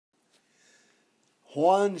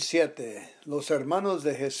Juan 7. Los hermanos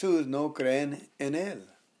de Jesús no creen en él.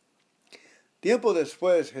 Tiempo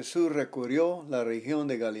después Jesús recorrió la región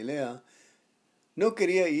de Galilea. No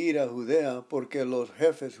quería ir a Judea porque los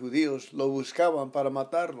jefes judíos lo buscaban para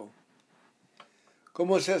matarlo.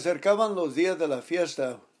 Como se acercaban los días de la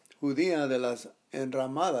fiesta judía de las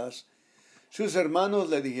enramadas, sus hermanos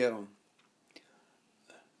le dijeron: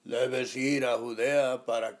 «Debes ir a Judea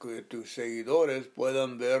para que tus seguidores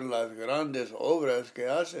puedan ver las grandes obras que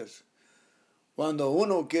haces. Cuando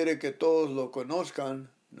uno quiere que todos lo conozcan,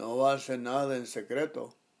 no hace nada en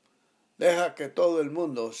secreto. Deja que todo el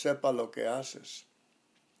mundo sepa lo que haces».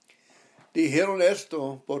 Dijeron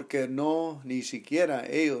esto porque ni siquiera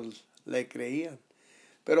ellos le creían.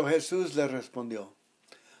 Pero Jesús les respondió: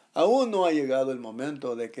 «Aún no ha llegado el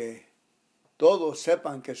momento de que todos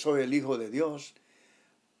sepan que soy el Hijo de Dios.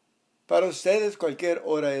 Para ustedes cualquier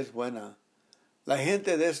hora es buena. La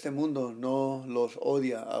gente de este mundo no los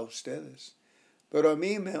odia a ustedes, pero a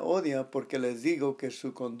mí me odia porque les digo que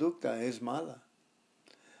su conducta es mala.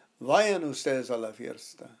 Vayan ustedes a la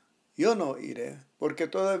fiesta. Yo no iré, porque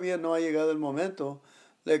todavía no ha llegado el momento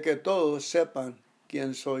de que todos sepan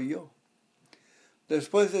quién soy yo».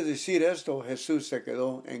 Después de decir esto, Jesús se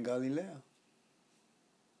quedó en Galilea.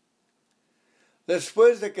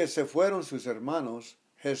 Después de que se fueron sus hermanos,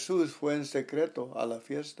 Jesús fue en secreto a la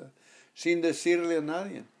fiesta, sin decirle a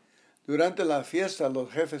nadie. Durante la fiesta,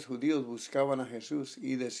 los jefes judíos buscaban a Jesús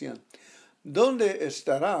y decían: «¿Dónde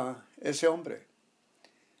estará ese hombre?».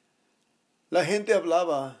 La gente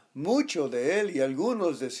hablaba mucho de él y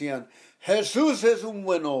algunos decían: «Jesús es un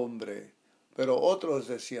buen hombre». Pero otros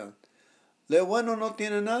decían: «De bueno no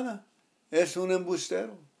tiene nada, es un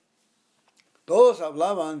embustero». Todos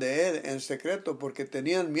hablaban de él en secreto porque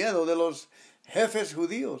tenían miedo de los jefes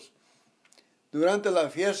judíos. Durante la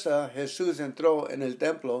fiesta, Jesús entró en el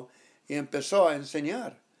templo y empezó a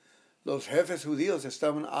enseñar. Los jefes judíos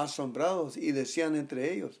estaban asombrados y decían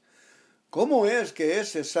entre ellos: «¿Cómo es que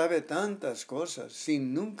éste sabe tantas cosas si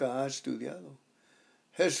nunca ha estudiado?».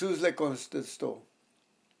 Jesús le contestó: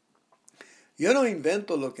 «Yo no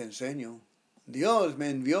invento lo que enseño. Dios me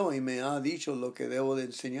envió y me ha dicho lo que debo de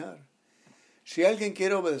enseñar. Si alguien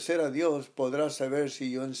quiere obedecer a Dios, podrá saber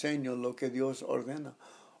si yo enseño lo que Dios ordena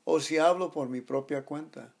o si hablo por mi propia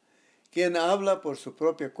cuenta. Quien habla por su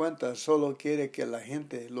propia cuenta solo quiere que la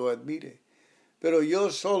gente lo admire. Pero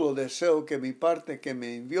yo solo deseo que mi parte que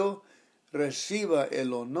me envió reciba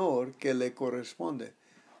el honor que le corresponde.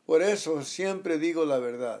 Por eso siempre digo la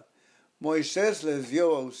verdad. Moisés les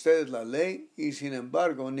dio a ustedes la ley y sin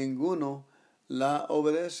embargo ninguno la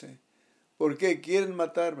obedece. ¿Por qué quieren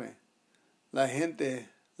matarme?». La gente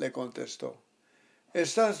le contestó: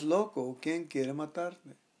 «¿Estás loco? ¿Quién quiere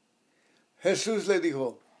matarte?». Jesús le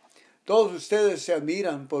dijo: «Todos ustedes se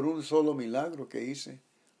admiran por un solo milagro que hice.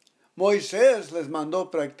 Moisés les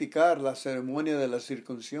mandó practicar la ceremonia de la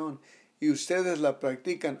circuncisión y ustedes la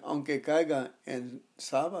practican aunque caiga en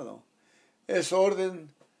sábado. Esa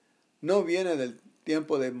orden no viene del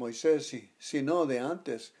tiempo de Moisés, sino de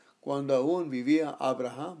antes, cuando aún vivía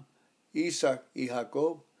Abraham, Isaac y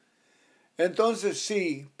Jacob. Entonces,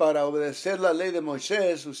 si para obedecer la ley de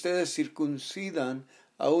Moisés ustedes circuncidan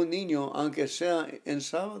a un niño aunque sea en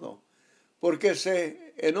sábado, ¿por qué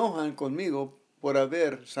se enojan conmigo por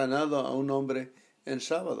haber sanado a un hombre en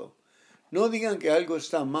sábado? No digan que algo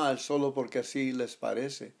está mal solo porque así les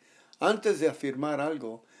parece. Antes de afirmar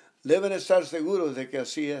algo, deben estar seguros de que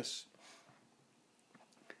así es».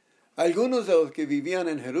 Algunos de los que vivían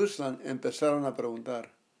en Jerusalén empezaron a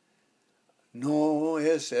preguntar: «¿No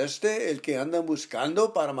es este el que andan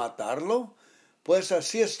buscando para matarlo? Pues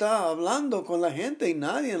así está hablando con la gente y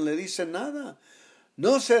nadie le dice nada.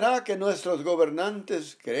 ¿No será que nuestros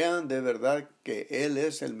gobernantes crean de verdad que él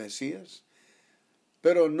es el Mesías?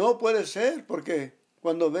 Pero no puede ser, porque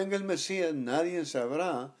cuando venga el Mesías nadie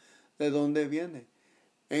sabrá de dónde viene.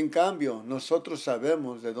 En cambio, nosotros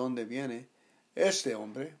sabemos de dónde viene este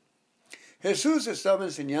hombre». Jesús estaba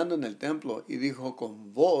enseñando en el templo y dijo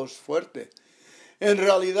con voz fuerte: «En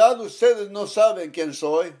realidad ustedes no saben quién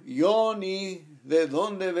soy, yo ni de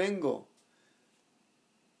dónde vengo.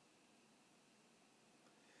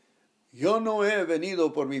 Yo no he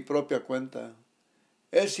venido por mi propia cuenta.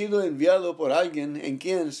 He sido enviado por alguien en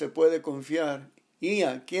quien se puede confiar y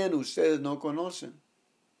a quien ustedes no conocen.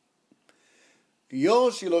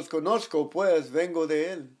 Yo si los conozco, pues vengo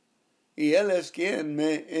de él, y él es quien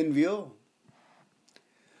me envió».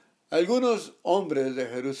 Algunos hombres de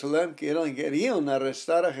Jerusalén querían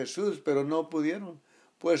arrestar a Jesús, pero no pudieron,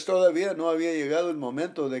 pues todavía no había llegado el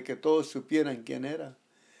momento de que todos supieran quién era.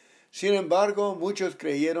 Sin embargo, muchos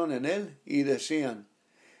creyeron en él y decían: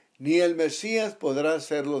 ni el Mesías podrá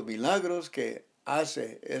hacer los milagros que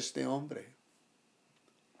hace este hombre.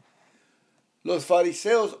 Los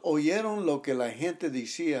fariseos oyeron lo que la gente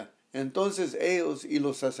decía. Entonces ellos y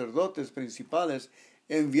los sacerdotes principales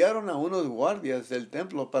enviaron a unos guardias del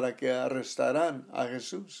templo para que arrestaran a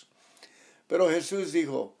Jesús. Pero Jesús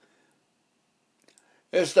dijo: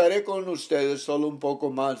 estaré con ustedes solo un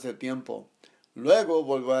poco más de tiempo. Luego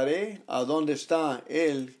volveré a donde está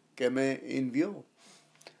el que me envió.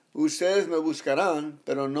 Ustedes me buscarán,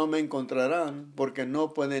 pero no me encontrarán, porque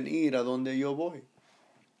no pueden ir a donde yo voy.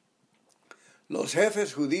 Los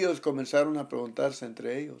jefes judíos comenzaron a preguntarse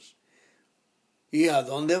entre ellos: ¿y a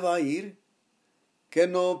dónde va a ir? ¿Que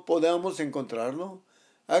no podamos encontrarlo?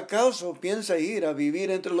 ¿Acaso piensa ir a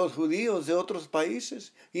vivir entre los judíos de otros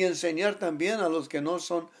países y enseñar también a los que no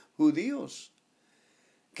son judíos?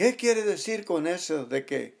 ¿Qué quiere decir con eso de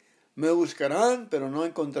que me buscarán, pero no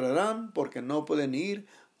encontrarán, porque no pueden ir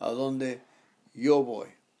a donde yo voy?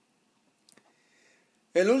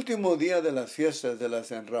 El último día de las fiestas de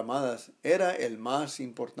las enramadas era el más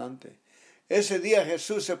importante. Ese día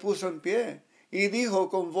Jesús se puso en pie y dijo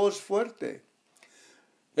con voz fuerte: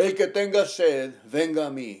 el que tenga sed, venga a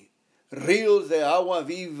mí. Ríos de agua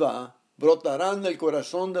viva brotarán del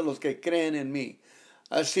corazón de los que creen en mí.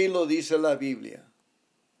 Así lo dice la Biblia.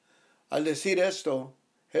 Al decir esto,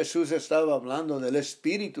 Jesús estaba hablando del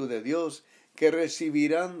Espíritu de Dios que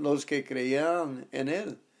recibirán los que crean en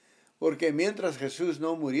Él. Porque mientras Jesús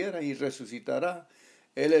no muriera y resucitará,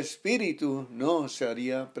 el Espíritu no se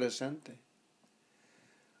haría presente.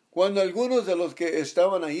 Cuando algunos de los que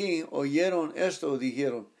estaban allí oyeron esto,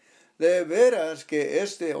 dijeron: de veras que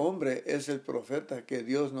este hombre es el profeta que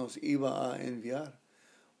Dios nos iba a enviar.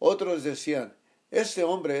 Otros decían: este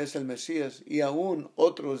hombre es el Mesías, y aún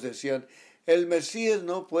otros decían: el Mesías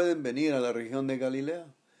no puede venir a la región de Galilea.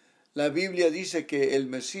 La Biblia dice que el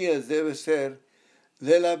Mesías debe ser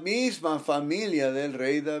de la misma familia del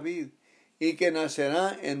rey David, y que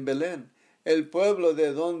nacerá en Belén, el pueblo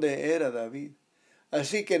de donde era David.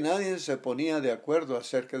 Así que nadie se ponía de acuerdo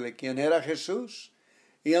acerca de quién era Jesús,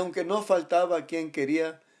 y aunque no faltaba quien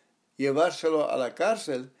quería llevárselo a la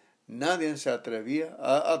cárcel, nadie se atrevía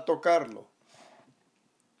a tocarlo.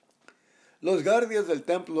 Los guardias del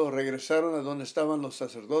templo regresaron a donde estaban los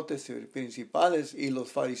sacerdotes principales y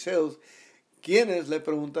los fariseos, quienes le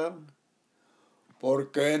preguntaron: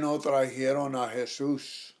 ¿por qué no trajeron a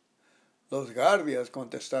Jesús? Los guardias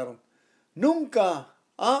contestaron: nunca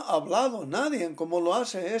ha hablado nadie como lo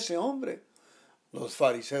hace ese hombre. Los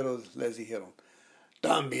fariseos les dijeron: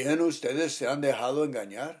 ¿también ustedes se han dejado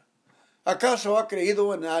engañar? ¿Acaso ha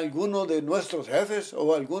creído en alguno de nuestros jefes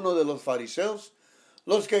o alguno de los fariseos?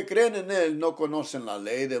 Los que creen en él no conocen la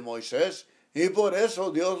ley de Moisés, y por eso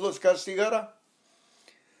Dios los castigará.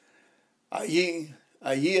 Allí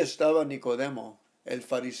estaba Nicodemo, el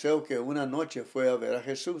fariseo que una noche fue a ver a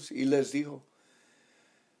Jesús, y les dijo: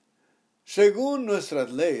 según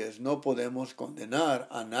nuestras leyes no podemos condenar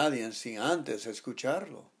a nadie sin antes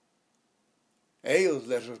escucharlo. Ellos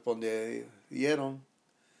les respondieron: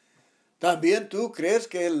 ¿también tú crees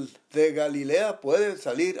que de Galilea puede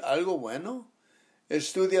salir algo bueno?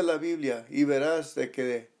 Estudia la Biblia y verás de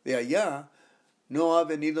que de allá no ha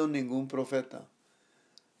venido ningún profeta.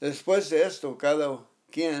 Después de esto, cada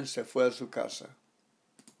quien se fue a su casa.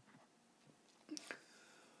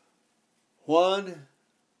 Juan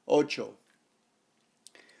 8.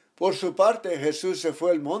 Por su parte, Jesús se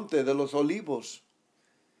fue al monte de los Olivos.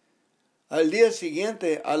 Al día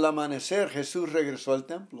siguiente, al amanecer, Jesús regresó al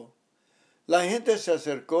templo. La gente se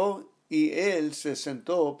acercó y él se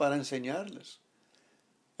sentó para enseñarles.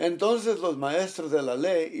 Entonces los maestros de la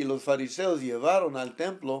ley y los fariseos llevaron al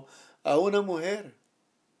templo a una mujer.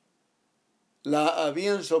 La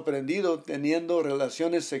habían sorprendido teniendo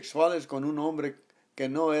relaciones sexuales con un hombre que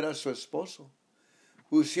no era su esposo.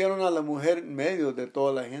 Pusieron a la mujer en medio de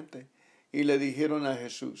toda la gente y le dijeron a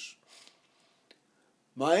Jesús: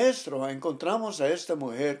 Maestro, encontramos a esta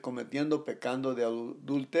mujer cometiendo pecado de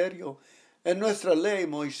adulterio. En nuestra ley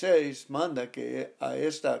Moisés manda que a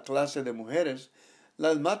esta clase de mujeres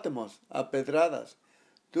las matemos a pedradas.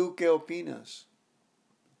 ¿Tú qué opinas?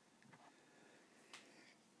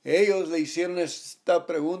 Ellos le hicieron esta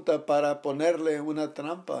pregunta para ponerle una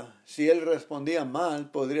trampa. Si él respondía mal,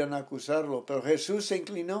 podrían acusarlo. Pero Jesús se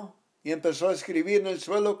inclinó y empezó a escribir en el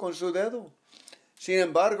suelo con su dedo. Sin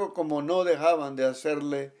embargo, como no dejaban de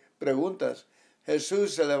hacerle preguntas,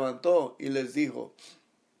 Jesús se levantó y les dijo: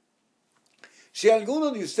 Si alguno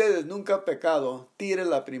de ustedes nunca ha pecado, tire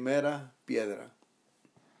la primera piedra.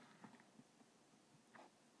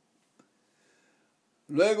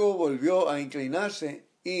 Luego volvió a inclinarse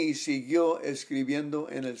y siguió escribiendo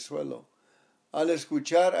en el suelo. Al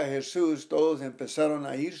escuchar a Jesús, todos empezaron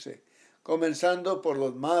a irse, comenzando por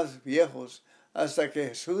los más viejos, hasta que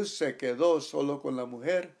Jesús se quedó solo con la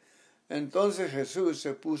mujer. Entonces Jesús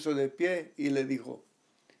se puso de pie y le dijo: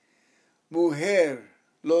 Mujer,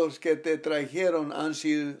 los que te trajeron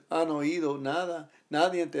han oído nada,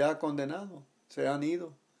 nadie te ha condenado, se han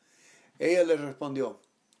ido. Ella le respondió: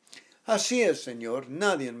 Así es, Señor,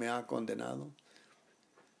 nadie me ha condenado.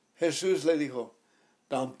 Jesús le dijo: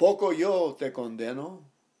 Tampoco yo te condeno,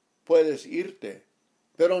 puedes irte,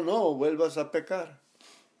 pero no vuelvas a pecar.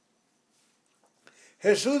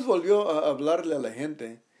 Jesús volvió a hablarle a la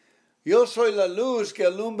gente: Yo soy la luz que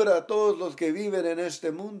alumbra a todos los que viven en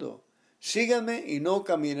este mundo. Síganme y no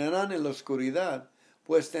caminarán en la oscuridad,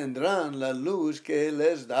 pues tendrán la luz que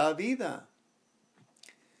les da vida.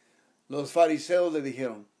 Los fariseos le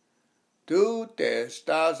dijeron: Tú te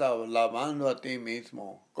estás alabando a ti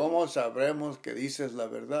mismo. ¿Cómo sabremos que dices la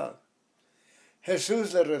verdad?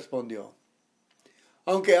 Jesús le respondió: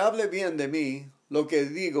 Aunque hable bien de mí, lo que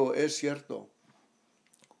digo es cierto,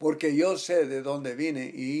 porque yo sé de dónde vine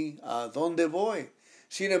y a dónde voy.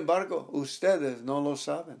 Sin embargo, ustedes no lo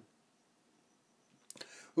saben.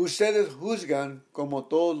 Ustedes juzgan como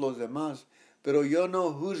todos los demás, pero yo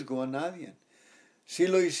no juzgo a nadie. Si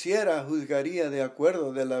lo hiciera, juzgaría de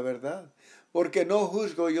acuerdo de la verdad, porque no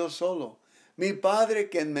juzgo yo solo. Mi Padre,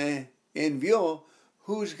 quien me envió,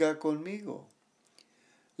 juzga conmigo.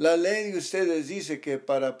 La ley de ustedes dice que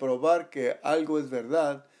para probar que algo es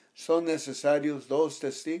verdad, son necesarios 2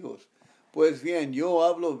 testigos. Pues bien, yo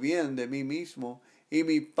hablo bien de mí mismo, y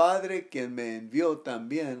mi Padre, quien me envió,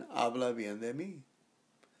 también habla bien de mí.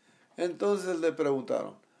 Entonces le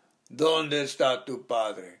preguntaron: ¿Dónde está tu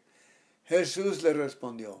Padre? Jesús le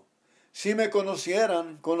respondió: Si me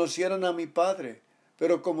conocieran, conocieran a mi Padre,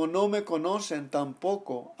 pero como no me conocen,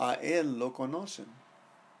 tampoco a Él lo conocen.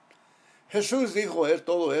 Jesús dijo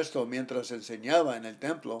todo esto mientras enseñaba en el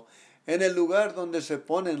templo, en el lugar donde se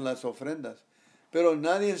ponen las ofrendas, pero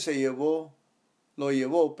nadie lo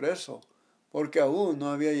llevó preso, porque aún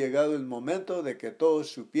no había llegado el momento de que todos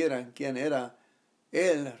supieran quién era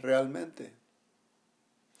Él realmente.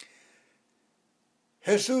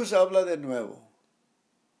 Jesús habla de nuevo: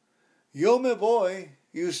 Yo me voy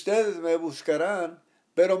y ustedes me buscarán,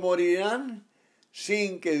 pero morirán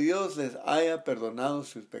sin que Dios les haya perdonado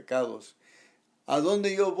sus pecados. A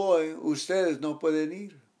donde yo voy, ustedes no pueden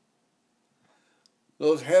ir.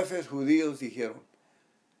 Los jefes judíos dijeron: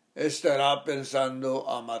 ¿Estará pensando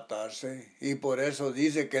a matarse y por eso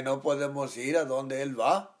dice que no podemos ir a donde Él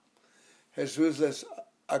va? Jesús les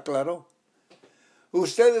aclaró: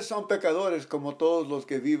 Ustedes son pecadores como todos los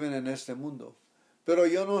que viven en este mundo, pero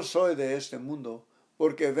yo no soy de este mundo,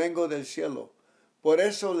 porque vengo del cielo. Por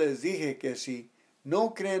eso les dije que si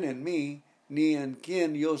no creen en mí, ni en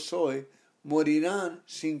quien yo soy, morirán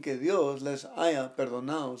sin que Dios les haya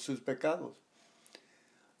perdonado sus pecados.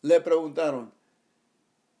 Le preguntaron: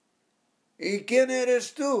 ¿Y quién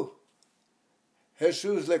eres tú?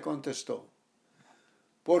 Jesús le contestó: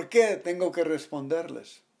 ¿Por qué tengo que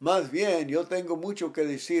responderles? Más bien, yo tengo mucho que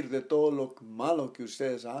decir de todo lo malo que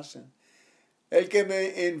ustedes hacen. El que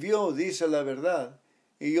me envió dice la verdad,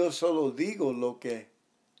 y yo solo digo lo que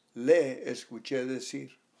le escuché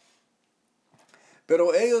decir.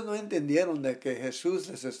 Pero ellos no entendieron de que Jesús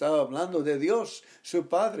les estaba hablando de Dios, su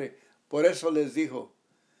Padre. Por eso les dijo: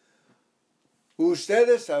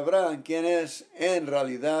 Ustedes sabrán quién es en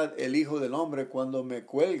realidad el Hijo del Hombre cuando me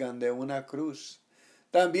cuelgan de una cruz.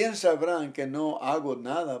 También sabrán que no hago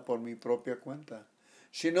nada por mi propia cuenta,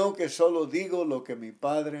 sino que solo digo lo que mi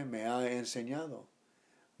Padre me ha enseñado.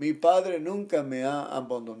 Mi Padre nunca me ha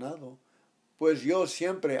abandonado, pues yo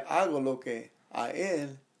siempre hago lo que a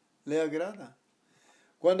Él le agrada.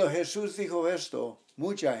 Cuando Jesús dijo esto,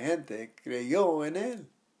 mucha gente creyó en Él.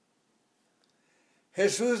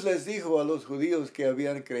 Jesús les dijo a los judíos que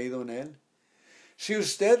habían creído en Él: Si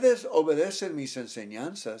ustedes obedecen mis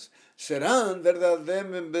enseñanzas, serán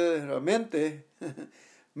verdaderamente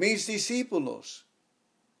mis discípulos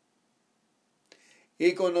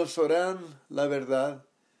y conocerán la verdad,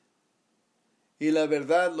 y la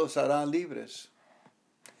verdad los hará libres.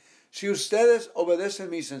 Si ustedes obedecen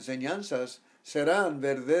mis enseñanzas, serán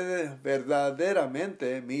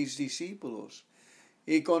verdaderamente mis discípulos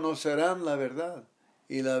y conocerán la verdad,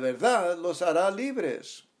 y la verdad los hará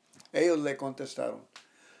libres. Ellos le contestaron: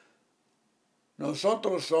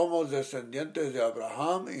 Nosotros somos descendientes de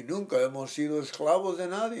Abraham y nunca hemos sido esclavos de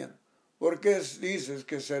nadie. ¿Por qué dices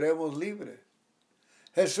que seremos libres?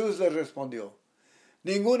 Jesús les respondió: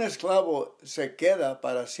 Ningún esclavo se queda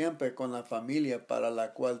para siempre con la familia para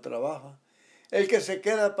la cual trabaja. El que se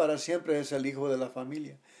queda para siempre es el hijo de la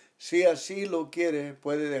familia. Si así lo quiere,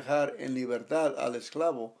 puede dejar en libertad al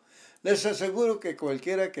esclavo. Les aseguro que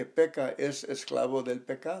cualquiera que peca es esclavo del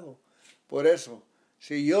pecado. Por eso,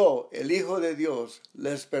 si yo, el Hijo de Dios,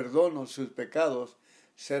 les perdono sus pecados,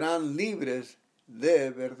 serán libres de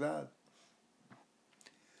verdad.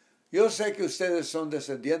 Yo sé que ustedes son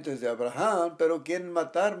descendientes de Abraham, pero quieren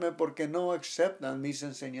matarme porque no aceptan mis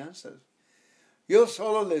enseñanzas. Yo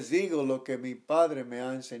solo les digo lo que mi Padre me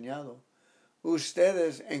ha enseñado.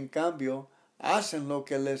 Ustedes, en cambio, hacen lo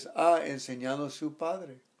que les ha enseñado su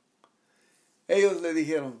Padre. Ellos le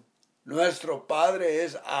dijeron, nuestro Padre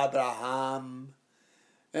es Abraham.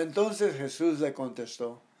 Entonces Jesús le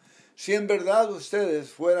contestó, si en verdad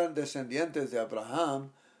ustedes fueran descendientes de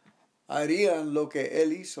Abraham, harían lo que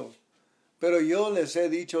él hizo. Pero yo les he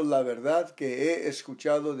dicho la verdad que he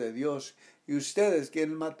escuchado de Dios y ustedes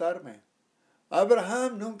quieren matarme.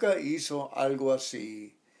 Abraham nunca hizo algo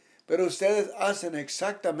así, pero ustedes hacen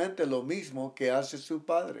exactamente lo mismo que hace su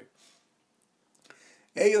padre.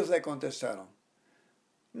 Ellos le contestaron,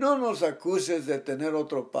 no nos acuses de tener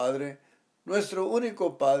otro padre, nuestro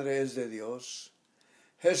único padre es de Dios.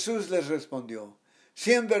 Jesús les respondió,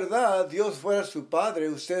 si en verdad Dios fuera su padre,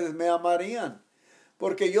 ustedes me amarían,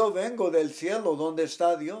 porque yo vengo del cielo donde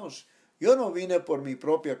está Dios. Yo no vine por mi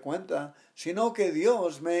propia cuenta, sino que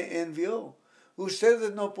Dios me envió.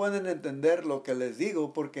 Ustedes no pueden entender lo que les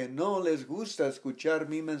digo porque no les gusta escuchar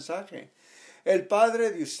mi mensaje. El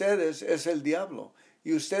padre de ustedes es el diablo,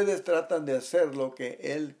 y ustedes tratan de hacer lo que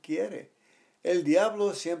él quiere. El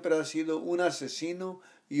diablo siempre ha sido un asesino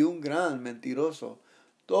y un gran mentiroso.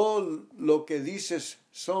 Todo lo que dices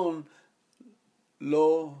son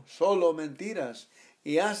solo mentiras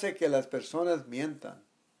y hace que las personas mientan.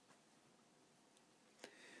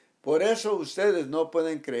 Por eso ustedes no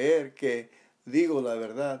pueden creer que digo la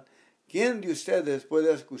verdad. ¿Quién de ustedes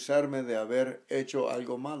puede acusarme de haber hecho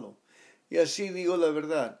algo malo? Y así digo la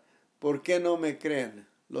verdad. ¿Por qué no me creen?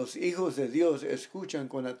 Los hijos de Dios escuchan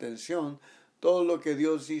con atención todo lo que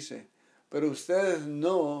Dios dice, pero ustedes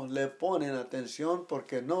no le ponen atención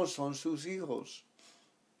porque no son sus hijos.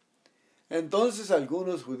 Entonces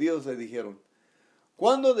algunos judíos le dijeron,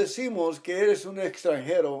 cuando decimos que eres un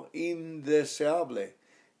extranjero indeseable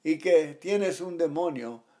y que tienes un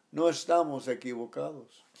demonio, no estamos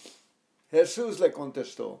equivocados. Jesús le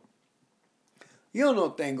contestó, yo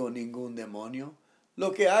no tengo ningún demonio.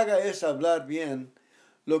 Lo que hago es hablar bien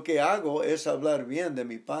de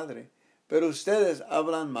mi Padre, pero ustedes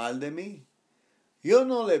hablan mal de mí. Yo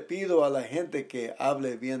no le pido a la gente que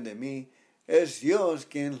hable bien de mí, es Dios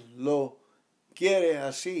quien lo quiere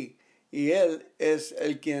así, y Él es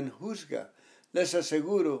el quien juzga. Les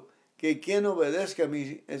aseguro que quien obedezca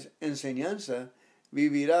mi enseñanza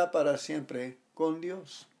vivirá para siempre con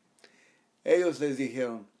Dios. Ellos les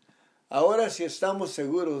dijeron, ahora si estamos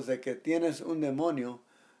seguros de que tienes un demonio,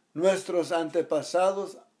 nuestros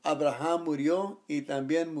antepasados Abraham murió y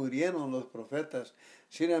también murieron los profetas.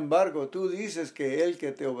 Sin embargo, tú dices que el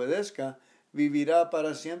que te obedezca vivirá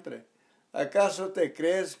para siempre. ¿Acaso te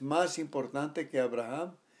crees más importante que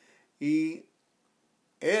Abraham? Y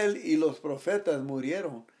él y los profetas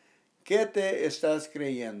murieron. ¿Qué te estás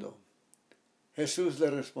creyendo? Jesús le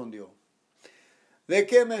respondió, ¿de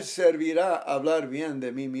qué me servirá hablar bien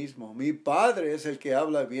de mí mismo? Mi Padre es el que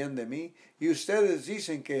habla bien de mí, y ustedes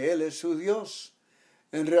dicen que Él es su Dios.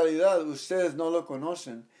 En realidad, ustedes no lo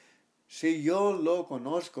conocen. Si yo lo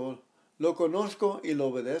conozco y lo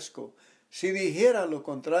obedezco. Si dijera lo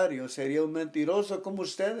contrario, sería un mentiroso como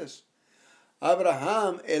ustedes.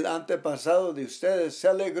 Abraham, el antepasado de ustedes, se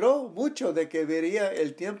alegró mucho de que vería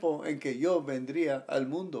el tiempo en que yo vendría al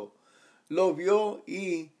mundo. Lo vio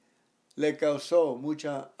y le causó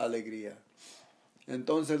mucha alegría.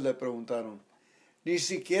 Entonces le preguntaron, ni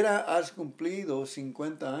siquiera has cumplido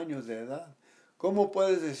 50 años de edad. ¿Cómo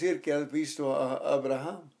puedes decir que has visto a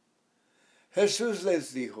Abraham? Jesús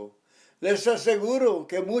les dijo, les aseguro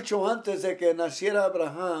que mucho antes de que naciera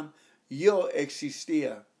Abraham, yo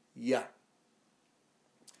existía ya.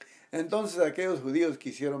 Entonces aquellos judíos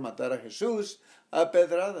quisieron matar a Jesús a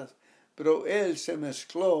pedradas, pero él se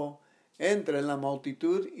mezcló entre la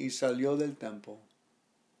multitud y salió del templo.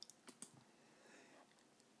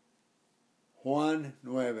 Juan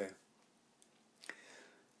 9.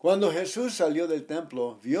 Cuando Jesús salió del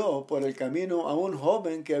templo, vio por el camino a un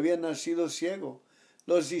joven que había nacido ciego.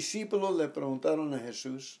 Los discípulos le preguntaron a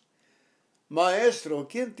Jesús, Maestro,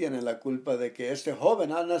 ¿quién tiene la culpa de que este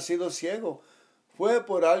joven ha nacido ciego? ¿Fue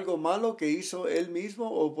por algo malo que hizo él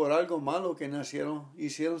mismo o por algo malo que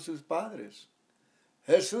hicieron sus padres?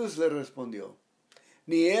 Jesús le respondió,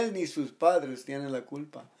 ni él ni sus padres tienen la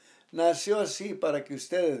culpa. nació así para que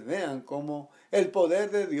ustedes vean cómo el poder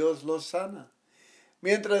de Dios los sana.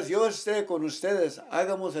 Mientras yo esté con ustedes,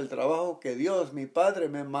 hagamos el trabajo que Dios, mi Padre,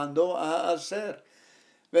 me mandó a hacer.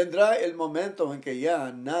 Vendrá el momento en que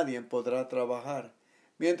ya nadie podrá trabajar.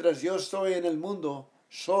 Mientras yo estoy en el mundo,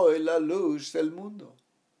 soy la luz del mundo.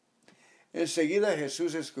 Enseguida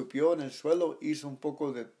Jesús escupió en el suelo, hizo un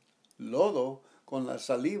poco de lodo con la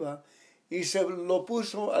saliva y se lo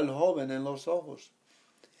puso al joven en los ojos.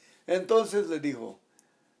 Entonces le dijo,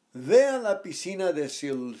 ve a la piscina de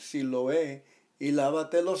Siloé y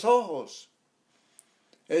lávate los ojos.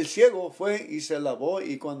 El ciego fue y se lavó,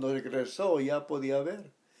 y cuando regresó ya podía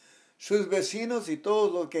ver. Sus vecinos y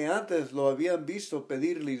todos los que antes lo habían visto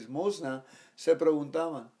pedir limosna se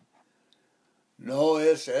preguntaban, ¿no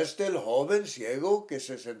es este el joven ciego que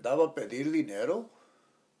se sentaba a pedir dinero?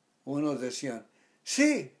 Unos decían,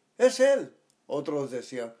 sí, es él. Otros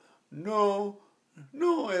decían, no,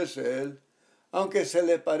 no es él, aunque se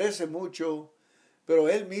le parece mucho. Pero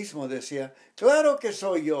él mismo decía, claro que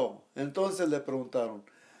soy yo. Entonces le preguntaron,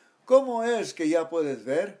 ¿cómo es que ya puedes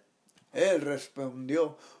ver? Él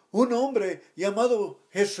respondió, un hombre llamado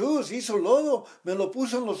Jesús hizo lodo, me lo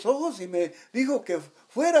puso en los ojos y me dijo que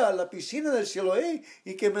fuera a la piscina del Siloé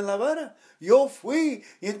y que me lavara. Yo fui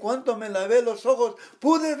y en cuanto me lavé los ojos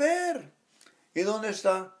pude ver. ¿Y dónde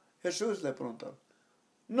está Jesús?, le preguntaron.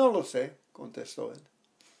 No lo sé, contestó él.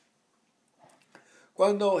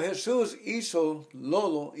 Cuando Jesús hizo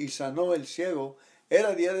lodo y sanó el ciego,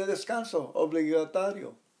 era día de descanso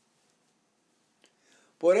obligatorio.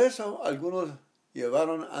 Por eso algunos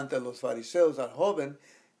llevaron ante los fariseos al joven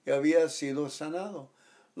que había sido sanado.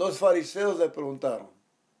 Los fariseos le preguntaron,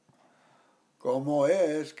 ¿cómo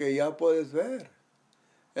es que ya puedes ver?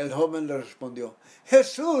 El joven le respondió,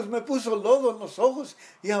 Jesús me puso lodo en los ojos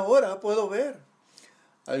y ahora puedo ver.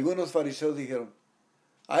 Algunos fariseos dijeron,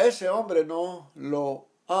 a ese hombre no lo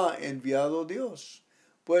ha enviado Dios,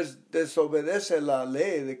 pues desobedece la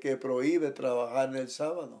ley de que prohíbe trabajar en el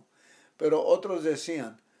sábado. Pero otros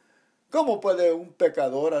decían, ¿cómo puede un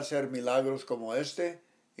pecador hacer milagros como este?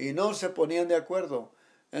 Y no se ponían de acuerdo.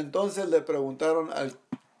 Entonces le preguntaron al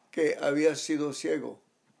que había sido ciego,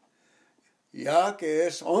 ya que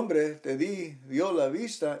es hombre, dio la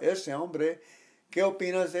vista, ese hombre, ¿qué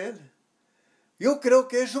opinas de él? Yo creo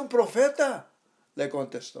que es un profeta, le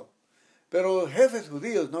contestó. Pero los jefes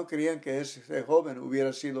judíos no creían que ese joven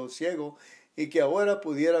hubiera sido ciego y que ahora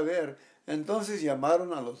pudiera ver. Entonces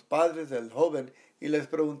llamaron a los padres del joven y les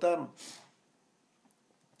preguntaron,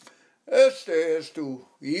 ¿este es tu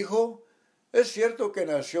hijo? ¿Es cierto que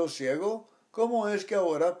nació ciego? ¿Cómo es que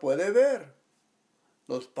ahora puede ver?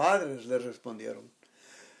 Los padres le respondieron,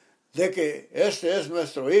 de que este es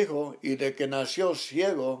nuestro hijo y de que nació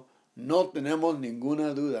ciego, no tenemos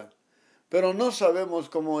ninguna duda. Pero no sabemos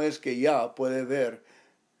cómo es que ya puede ver,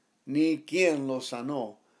 ni quién lo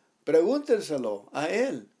sanó. Pregúntenselo a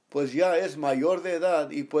él, pues ya es mayor de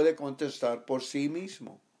edad y puede contestar por sí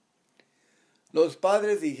mismo. Los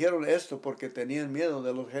padres dijeron esto porque tenían miedo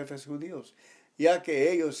de los jefes judíos, ya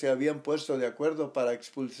que ellos se habían puesto de acuerdo para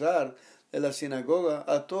expulsar de la sinagoga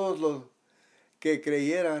a todos los que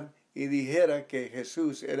creyeran y dijera que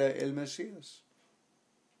Jesús era el Mesías.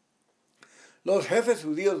 Los jefes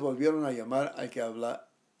judíos volvieron a llamar al que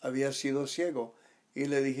había sido ciego y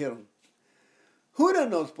le dijeron,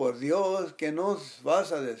 júranos por Dios que nos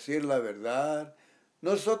vas a decir la verdad.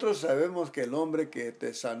 Nosotros sabemos que el hombre que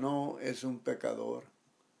te sanó es un pecador.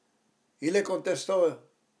 Y le contestó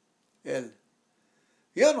él,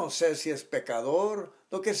 yo no sé si es pecador,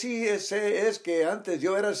 lo que sí sé es que antes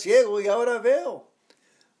yo era ciego y ahora veo.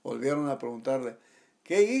 Volvieron a preguntarle,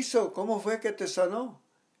 ¿qué hizo? ¿Cómo fue que te sanó?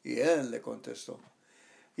 Y él le contestó,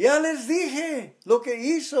 ya les dije lo que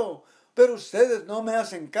hizo, pero ustedes no me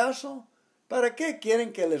hacen caso. ¿Para qué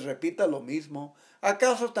quieren que les repita lo mismo?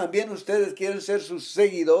 ¿Acaso también ustedes quieren ser sus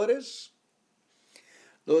seguidores?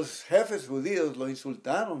 Los jefes judíos lo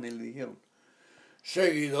insultaron y le dijeron,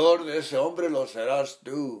 seguidor de ese hombre lo serás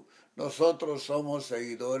tú. Nosotros somos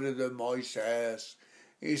seguidores de Moisés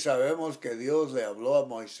y sabemos que Dios le habló a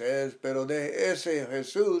Moisés, pero de ese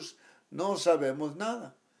Jesús no sabemos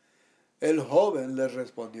nada. El joven les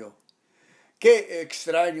respondió, qué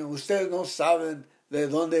extraño, ustedes no saben de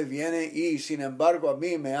dónde viene y sin embargo a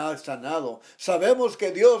mí me ha sanado. Sabemos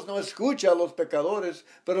que Dios no escucha a los pecadores,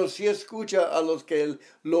 pero sí escucha a los que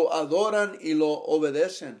lo adoran y lo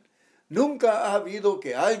obedecen. Nunca ha habido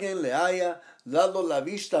que alguien le haya dado la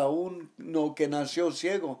vista a uno que nació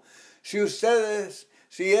ciego. Si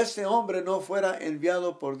este hombre no fuera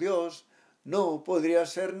enviado por Dios, no podría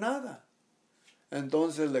hacer nada.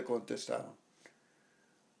 Entonces le contestaron,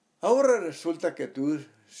 ahora resulta que tú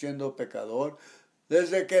siendo pecador?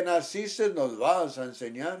 Desde que naciste nos vas a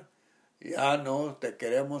enseñar. Ya no te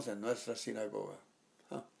queremos en nuestra sinagoga.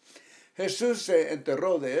 Jesús se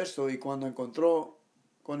enteró de esto y cuando encontró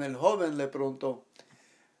con el joven le preguntó,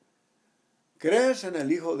 ¿crees en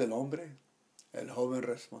el Hijo del Hombre? El joven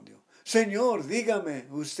respondió, Señor, dígame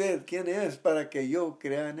usted quién es para que yo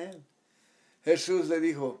crea en él. Jesús le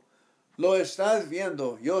dijo, lo estás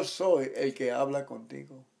viendo, yo soy el que habla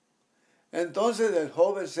contigo. Entonces el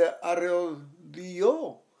joven se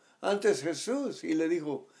arrodilló ante Jesús y le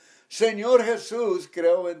dijo, Señor Jesús,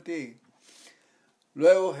 creo en ti.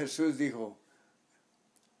 Luego Jesús dijo,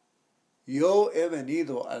 yo he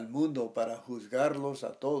venido al mundo para juzgarlos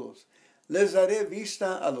a todos. Les daré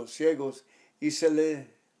vista a los ciegos y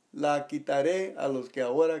la quitaré a los que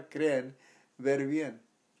ahora creen ver bien.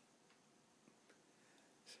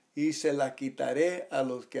 Y se la quitaré a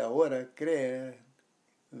los que ahora creen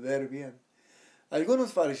ver bien.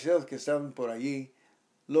 Algunos fariseos que estaban por allí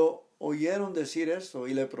lo oyeron decir esto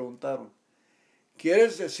y le preguntaron,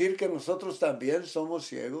 ¿quieres decir que nosotros también somos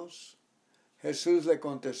ciegos? Jesús le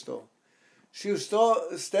contestó, si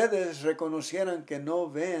ustedes reconocieran que no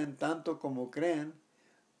ven tanto como creen,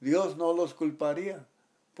 Dios no los culparía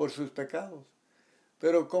por sus pecados.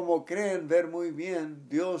 Pero como creen ver muy bien,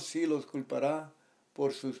 Dios sí los culpará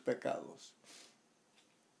por sus pecados.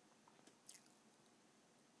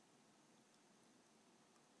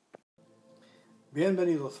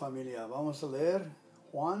 Bienvenidos familia, vamos a leer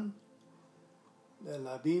Juan de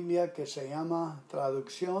la Biblia que se llama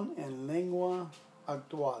Traducción en Lengua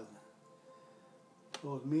Actual,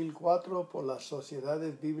 2004 por las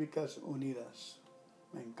Sociedades Bíblicas Unidas.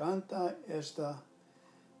 Me encanta esta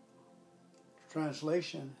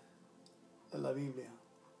translation de la Biblia.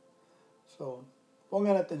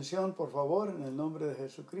 Pongan atención por favor en el nombre de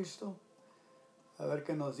Jesucristo, a ver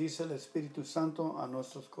qué nos dice el Espíritu Santo a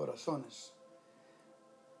nuestros corazones.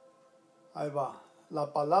 Ahí va.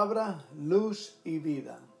 La palabra luz y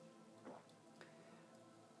vida.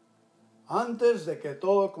 Antes de que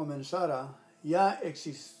todo comenzara, ya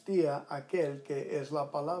existía aquel que es la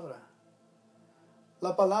palabra.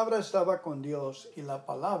 La palabra estaba con Dios y la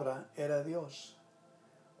palabra era Dios.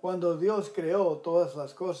 Cuando Dios creó todas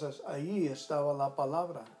las cosas, allí estaba la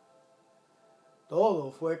palabra.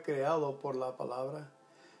 Todo fue creado por la palabra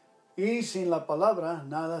y sin la palabra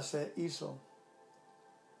nada se hizo.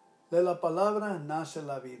 De la palabra nace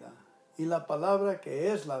la vida, y la palabra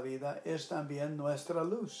que es la vida es también nuestra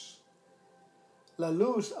luz. La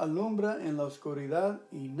luz alumbra en la oscuridad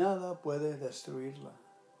y nada puede destruirla.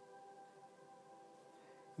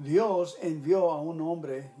 Dios envió a un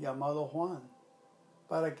hombre llamado Juan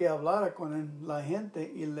para que hablara con la gente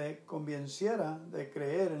y le convenciera de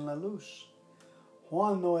creer en la luz.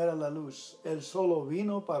 Juan no era la luz, él solo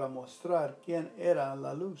vino para mostrar quién era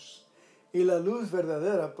la luz. Y la luz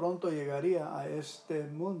verdadera pronto llegaría a este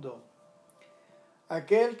mundo.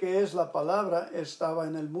 Aquel que es la palabra estaba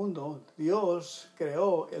en el mundo. Dios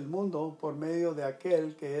creó el mundo por medio de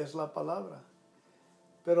aquel que es la palabra.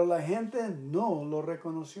 Pero la gente no lo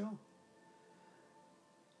reconoció.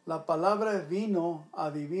 La palabra vino a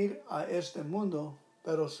vivir a este mundo,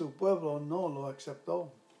 pero su pueblo no lo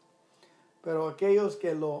aceptó. Pero aquellos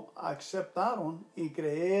que lo aceptaron y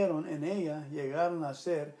creyeron en ella llegaron a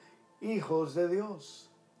ser hijos de Dios.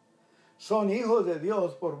 Son hijos de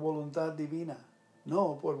Dios por voluntad divina,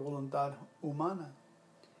 no por voluntad humana.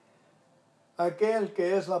 Aquel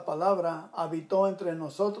que es la palabra habitó entre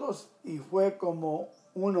nosotros y fue como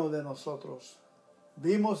uno de nosotros.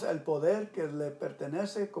 Vimos el poder que le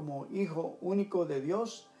pertenece como Hijo único de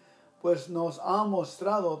Dios, pues nos ha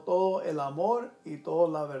mostrado todo el amor y toda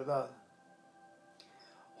la verdad.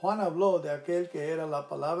 Juan habló de aquel que era la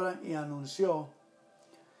palabra y anunció,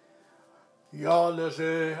 ya les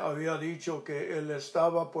había dicho que Él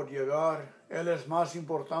estaba por llegar. Él es más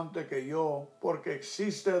importante que yo, porque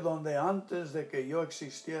existe donde antes de que yo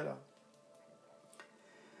existiera.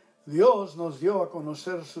 Dios nos dio a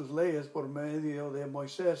conocer sus leyes por medio de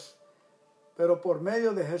Moisés, pero por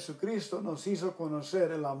medio de Jesucristo nos hizo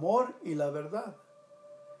conocer el amor y la verdad.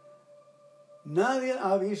 Nadie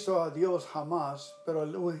ha visto a Dios jamás, pero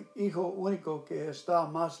el Hijo único que está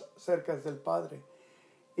más cerca del Padre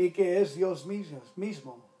y que es Dios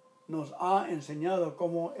mismo, nos ha enseñado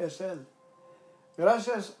cómo es Él.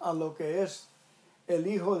 Gracias a lo que es el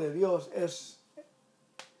Hijo de Dios,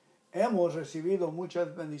 hemos recibido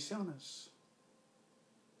muchas bendiciones.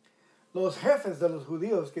 Los jefes de los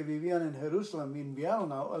judíos que vivían en Jerusalén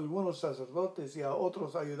enviaron a algunos sacerdotes y a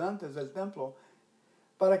otros ayudantes del templo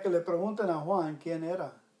para que le pregunten a Juan quién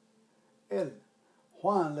era él.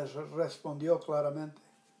 Juan les respondió claramente,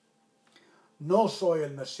 ¿no soy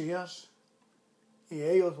el Mesías? Y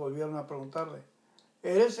ellos volvieron a preguntarle,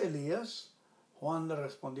 ¿eres Elías? Juan le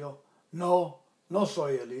respondió, no, no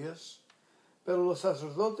soy Elías. Pero los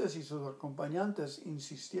sacerdotes y sus acompañantes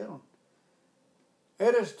insistieron,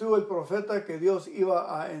 ¿eres tú el profeta que Dios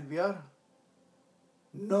iba a enviar?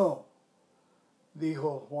 No,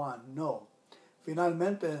 dijo Juan, no.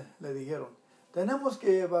 Finalmente le dijeron, tenemos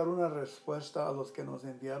que llevar una respuesta a los que nos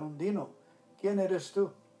enviaron. Dinos, ¿quién eres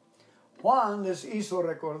tú? Juan les hizo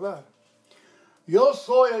recordar, yo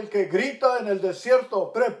soy el que grita en el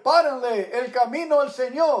desierto, prepárenle el camino al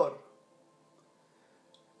Señor.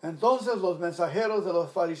 Entonces los mensajeros de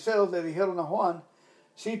los fariseos le dijeron a Juan,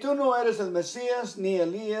 si tú no eres el Mesías, ni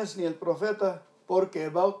Elías, ni el profeta, ¿por qué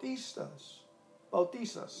bautizas?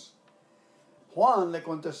 Juan le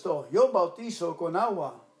contestó, yo bautizo con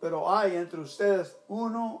agua, pero hay entre ustedes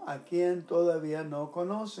uno a quien todavía no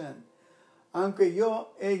conocen. Aunque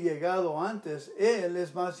yo he llegado antes, él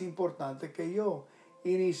es más importante que yo,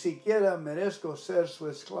 y ni siquiera merezco ser su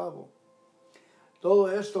esclavo.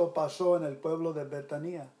 Todo esto pasó en el pueblo de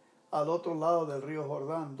Betanía, al otro lado del río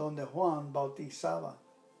Jordán, donde Juan bautizaba.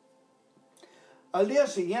 Al día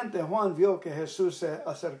siguiente Juan vio que Jesús se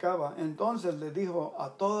acercaba. Entonces le dijo a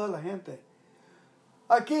toda la gente,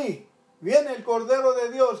 aquí viene el Cordero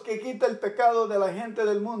de Dios que quita el pecado de la gente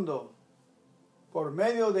del mundo. Por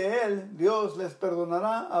medio de él, Dios les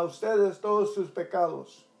perdonará a ustedes todos sus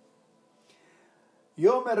pecados.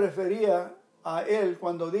 Yo me refería a él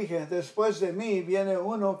cuando dije, después de mí viene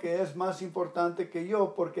uno que es más importante que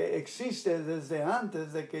yo, porque existe desde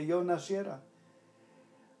antes de que yo naciera.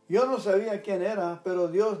 Yo no sabía quién era, pero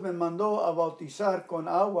Dios me mandó a bautizar con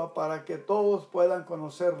agua para que todos puedan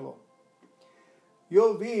conocerlo.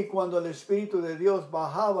 Yo vi cuando el Espíritu de Dios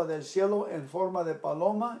bajaba del cielo en forma de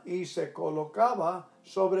paloma y se colocaba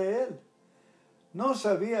sobre él. No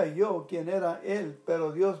sabía yo quién era él,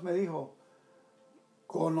 pero Dios me dijo,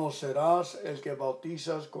 conocerás el que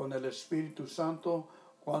bautizas con el Espíritu Santo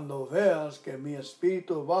cuando veas que mi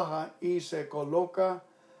Espíritu baja y se coloca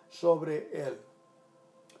sobre él.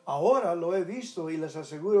 Ahora lo he visto y les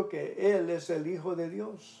aseguro que él es el Hijo de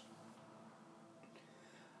Dios.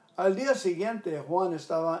 Al día siguiente, Juan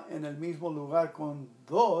estaba en el mismo lugar con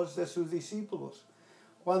 2 de sus discípulos.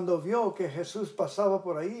 Cuando vio que Jesús pasaba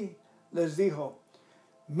por ahí, les dijo,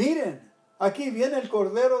 miren, aquí viene el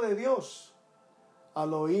Cordero de Dios.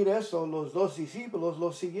 Al oír eso, los 2 discípulos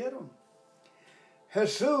lo siguieron.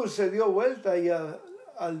 Jesús se dio vuelta y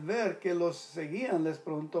al ver que los seguían, les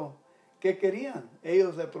preguntó, ¿qué querían?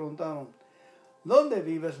 Ellos le preguntaron, ¿dónde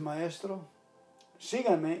vives, maestro?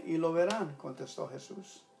 Síganme y lo verán, contestó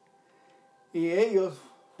Jesús. Y ellos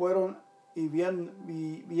fueron y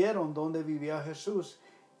vieron dónde vivía Jesús.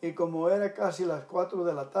 Y como era casi las 4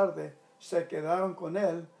 de la tarde, se quedaron con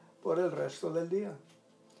él por el resto del día.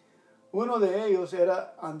 Uno de ellos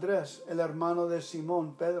era Andrés, el hermano de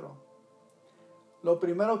Simón Pedro. Lo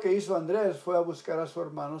primero que hizo Andrés fue a buscar a su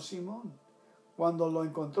hermano Simón. Cuando lo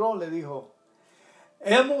encontró, le dijo,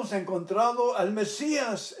 hemos encontrado al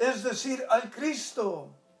Mesías, es decir, al Cristo.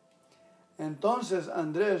 Entonces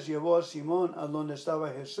Andrés llevó a Simón a donde estaba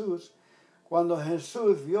Jesús. Cuando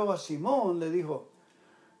Jesús vio a Simón, le dijo,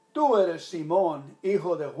 tú eres Simón,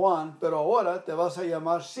 hijo de Juan, pero ahora te vas a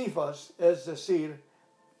llamar Cifas, es decir,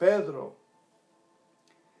 Pedro.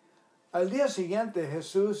 Al día siguiente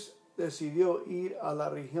Jesús decidió ir a la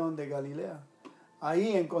región de Galilea.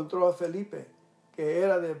 Ahí encontró a Felipe, que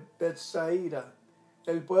era de Betsaida,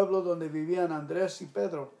 el pueblo donde vivían Andrés y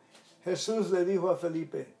Pedro. Jesús le dijo a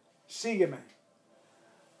Felipe, sígueme.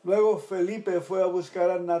 Luego Felipe fue a buscar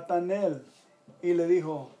a Natanael y le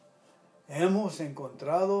dijo, hemos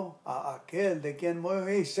encontrado a aquel de quien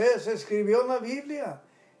Moisés escribió en la Biblia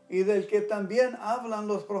y del que también hablan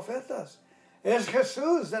los profetas. Es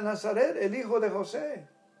Jesús de Nazaret, el hijo de José.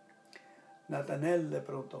 Natanael le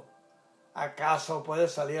preguntó, ¿acaso puede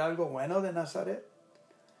salir algo bueno de Nazaret?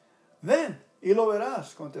 Ven y lo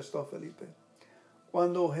verás, contestó Felipe.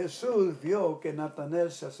 Cuando Jesús vio que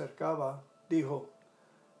Natanael se acercaba, dijo,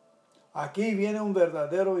 aquí viene un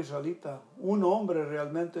verdadero israelita, un hombre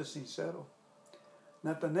realmente sincero.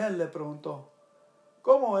 Natanael le preguntó,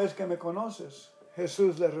 ¿cómo es que me conoces?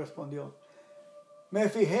 Jesús le respondió, me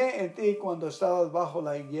fijé en ti cuando estabas bajo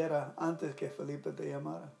la higuera antes que Felipe te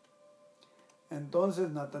llamara. Entonces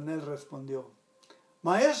Natanael respondió,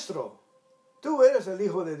 Maestro, tú eres el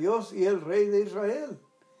Hijo de Dios y el Rey de Israel.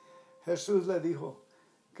 Jesús le dijo,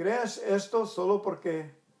 ¿crees esto solo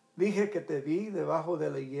porque dije que te vi debajo de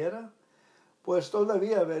la higuera? Pues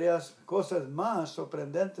todavía verás cosas más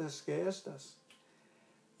sorprendentes que estas.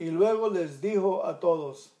 Y luego les dijo a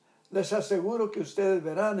todos, les aseguro que ustedes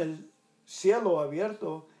verán el cielo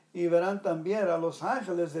abierto y verán también a los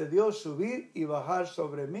ángeles de Dios subir y bajar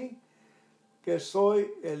sobre mí, que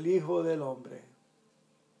soy el Hijo del Hombre.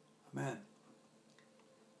 Amén.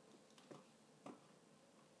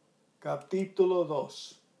 Capítulo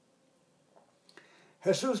 2.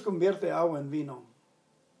 Jesús convierte agua en vino.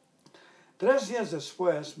 3 días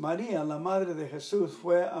después, María, la madre de Jesús,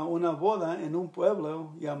 fue a una boda en un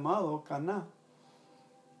pueblo llamado Caná,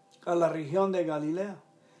 a la región de Galilea.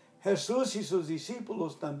 Jesús y sus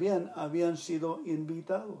discípulos también habían sido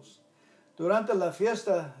invitados. Durante la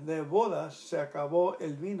fiesta de bodas se acabó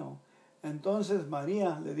el vino. Entonces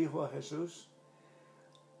María le dijo a Jesús: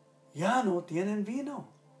 «Ya no tienen vino».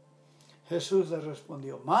 Jesús le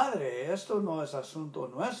respondió: «Madre, esto no es asunto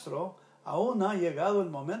nuestro. Aún ha llegado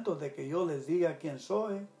el momento de que yo les diga quién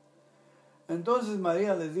soy». Entonces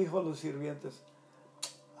María les dijo a los sirvientes: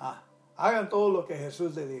 «Hagan todo lo que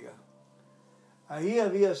Jesús le diga». Ahí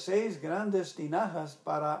había 6 grandes tinajas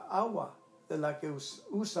para agua, de la que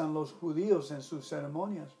usan los judíos en sus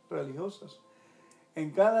ceremonias religiosas.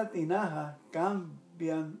 En cada tinaja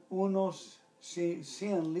caben unos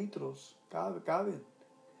 100 litros. Caben.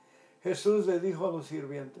 Jesús le dijo a los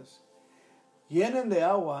sirvientes: «Llenen de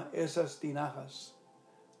agua esas tinajas».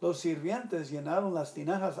 Los sirvientes llenaron las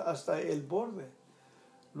tinajas hasta el borde.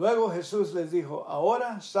 Luego Jesús les dijo: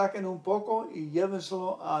 «Ahora saquen un poco y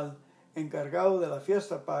llévenselo al encargado de la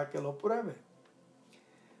fiesta para que lo pruebe».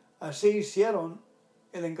 Así hicieron.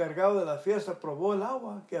 El encargado de la fiesta probó el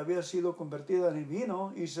agua que había sido convertida en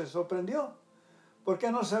vino y se sorprendió,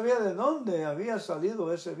 porque no sabía de dónde había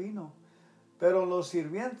salido ese vino. Pero los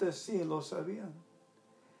sirvientes sí lo sabían.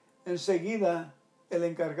 Enseguida, el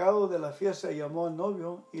encargado de la fiesta llamó al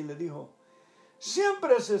novio y le dijo: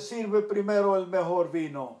 «Siempre se sirve primero el mejor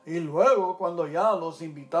vino, y luego, cuando ya los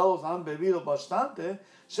invitados han bebido bastante,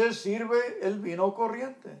 se sirve el vino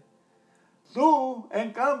corriente. Tú,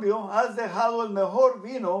 en cambio, has dejado el mejor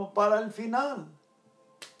vino para el final».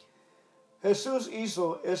 Jesús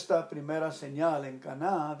hizo esta primera señal en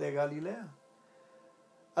Caná de Galilea.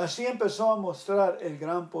 Así empezó a mostrar el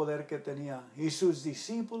gran poder que tenía, y sus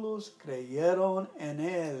discípulos creyeron en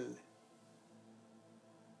él.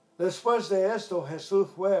 Después de esto, Jesús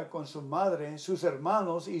fue con su madre, sus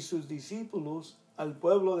hermanos y sus discípulos al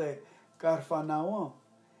pueblo de Cafarnaúm,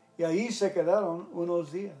 y allí se quedaron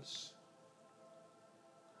unos días.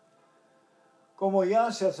 Como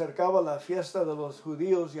ya se acercaba la fiesta de los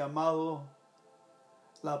judíos llamado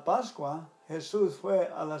la Pascua, Jesús fue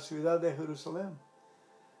a la ciudad de Jerusalén.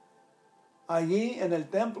 Allí en el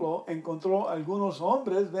templo encontró algunos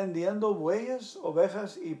hombres vendiendo bueyes,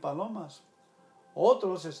 ovejas y palomas.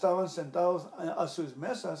 Otros estaban sentados a sus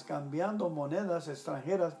mesas cambiando monedas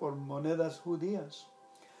extranjeras por monedas judías.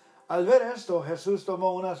 Al ver esto, Jesús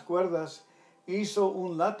tomó unas cuerdas, hizo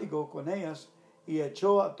un látigo con ellas y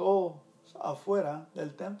echó a todos afuera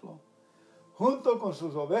del templo, junto con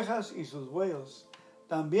sus ovejas y sus bueyes.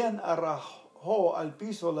 También arrojó al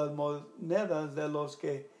piso las monedas de los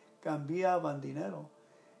que cambiaban dinero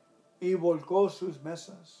y volcó sus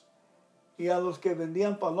mesas. Y a los que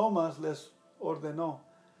vendían palomas les ordenó: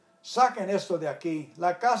 «Saquen esto de aquí.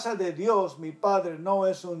 La casa de Dios, mi Padre, no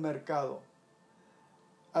es un mercado».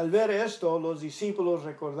 Al ver esto, los discípulos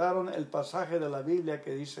recordaron el pasaje de la Biblia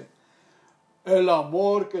que dice: «El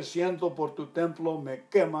amor que siento por tu templo me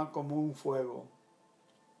quema como un fuego».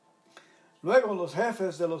 Luego los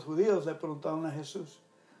jefes de los judíos le preguntaron a Jesús: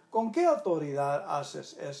 «¿Con qué autoridad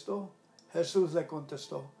haces esto?». Jesús le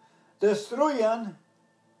contestó: «Destruyan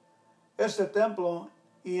este templo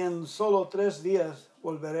y en solo 3 días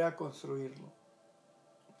volveré a construirlo».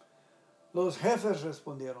 Los jefes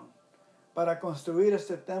respondieron: «Para construir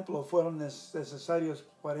este templo fueron necesarios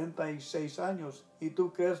 46 años, ¿y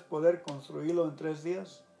tú crees poder construirlo en 3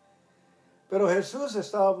 días? Pero Jesús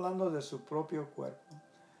estaba hablando de su propio cuerpo.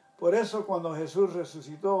 Por eso, cuando Jesús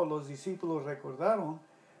resucitó, los discípulos recordaron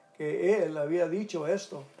que él había dicho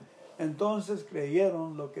esto. Entonces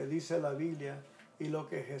creyeron lo que dice la Biblia y lo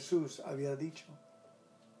que Jesús había dicho.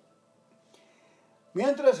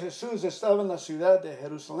 Mientras Jesús estaba en la ciudad de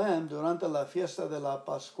Jerusalén durante la fiesta de la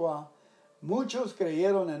Pascua, muchos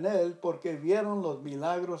creyeron en él porque vieron los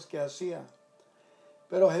milagros que hacía.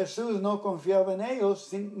 Pero Jesús no confiaba en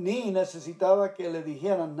ellos ni necesitaba que le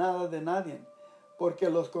dijeran nada de nadie, porque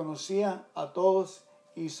los conocía a todos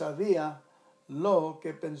y sabía lo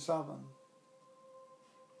que pensaban.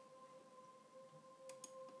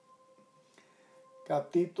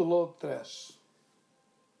 Capítulo 3.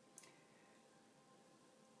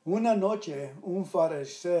 Una noche, un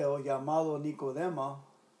fariseo llamado Nicodemo,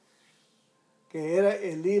 que era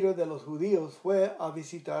el líder de los judíos, fue a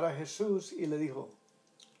visitar a Jesús y le dijo: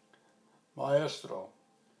 Maestro,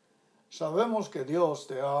 sabemos que Dios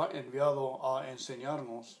te ha enviado a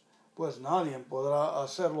enseñarnos, pues nadie podrá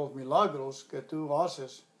hacer los milagros que tú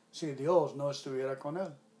haces si Dios no estuviera con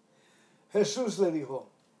él. Jesús le dijo,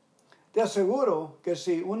 te aseguro que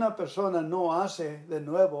si una persona no hace de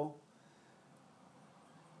nuevo,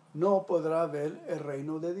 no podrá ver el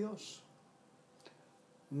reino de Dios.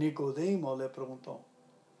 Nicodemo le preguntó,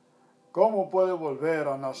 ¿cómo puede volver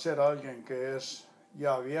a nacer alguien que es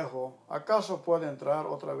ya viejo? ¿Acaso puede entrar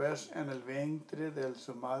otra vez en el vientre de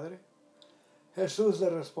su madre? Jesús le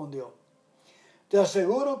respondió, te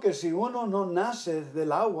aseguro que si uno no nace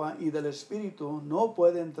del agua y del Espíritu, no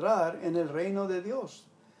puede entrar en el reino de Dios.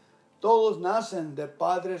 Todos nacen de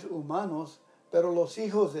padres humanos, pero los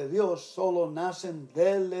hijos de Dios solo nacen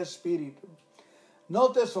del Espíritu.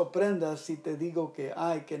 No te sorprendas si te digo que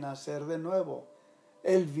hay que nacer de nuevo.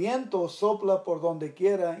 El viento sopla por donde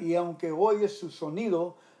quiera y aunque oyes su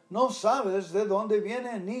sonido, no sabes de dónde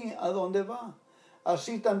viene ni a dónde va.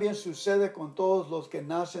 Así también sucede con todos los que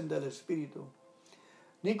nacen del Espíritu.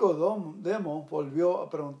 Nicodemo volvió a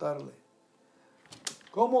preguntarle,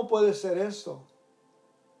 ¿cómo puede ser esto?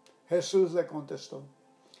 Jesús le contestó,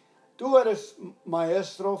 tú eres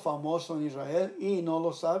maestro famoso en Israel y no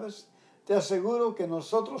lo sabes. Te aseguro que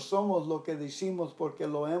nosotros somos lo que decimos porque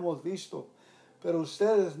lo hemos visto, pero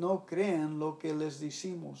ustedes no creen lo que les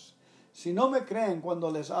decimos. Si no me creen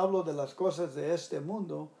cuando les hablo de las cosas de este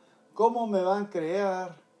mundo, ¿cómo me van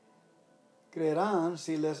a creerán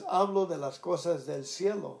si les hablo de las cosas del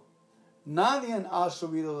cielo? Nadie ha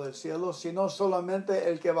subido del cielo, sino solamente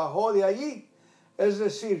el que bajó de allí, es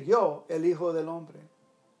decir, yo, el Hijo del Hombre.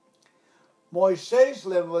 Moisés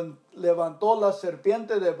levantó la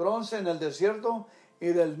serpiente de bronce en el desierto, y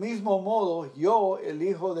del mismo modo yo, el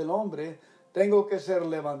Hijo del Hombre, tengo que ser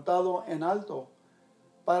levantado en alto,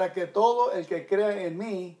 para que todo el que crea en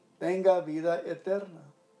mí tenga vida eterna.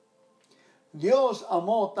 Dios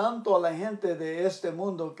amó tanto a la gente de este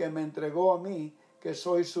mundo que me entregó a mí, que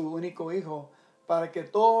soy su único hijo, para que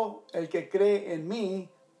todo el que cree en mí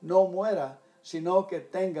no muera, sino que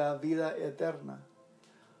tenga vida eterna.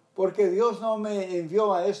 Porque Dios no me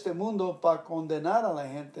envió a este mundo para condenar a la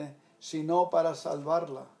gente, sino para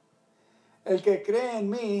salvarla. El que cree en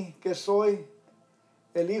mí, que soy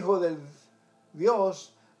el Hijo de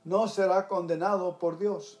Dios, no será condenado por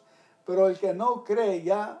Dios. Pero el que no cree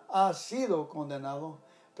ya ha sido condenado,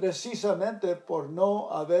 precisamente por no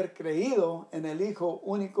haber creído en el Hijo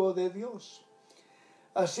único de Dios.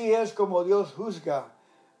 Así es como Dios juzga.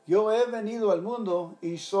 Yo he venido al mundo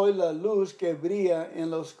y soy la luz que brilla en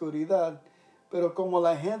la oscuridad, pero como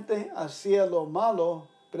la gente hacía lo malo,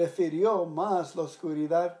 prefirió más la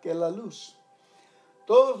oscuridad que la luz.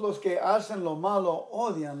 Todos los que hacen lo malo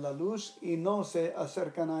odian la luz y no se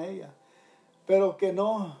acercan a ella,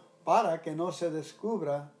 para que no se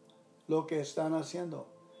descubra lo que están haciendo.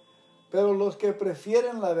 Pero los que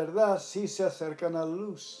prefieren la verdad sí se acercan a la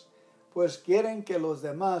luz, pues quieren que los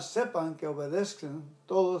demás sepan que obedezcan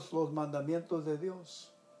todos los mandamientos de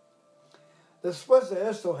Dios. Después de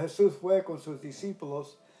esto, Jesús fue con sus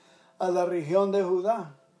discípulos a la región de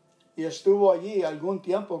Judá y estuvo allí algún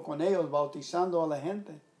tiempo con ellos bautizando a la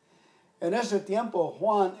gente. En ese tiempo,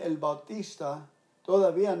 Juan el Bautista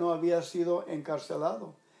todavía no había sido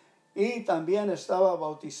encarcelado y también estaba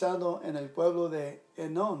bautizado en el pueblo de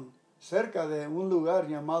Enón, cerca de un lugar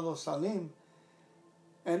llamado Salim.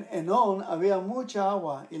 En Enón había mucha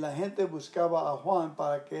agua y la gente buscaba a Juan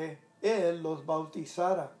para que él los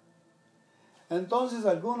bautizara. Entonces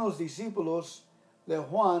algunos discípulos de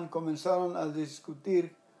Juan comenzaron a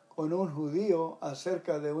discutir con un judío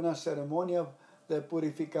acerca de una ceremonia de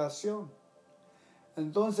purificación.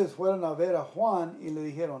 Entonces fueron a ver a Juan y le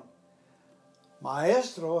dijeron,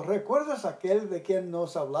 Maestro, ¿recuerdas aquel de quien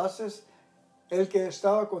nos hablases, el que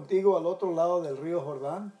estaba contigo al otro lado del río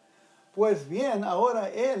Jordán? Pues bien, ahora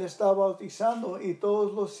él está bautizando y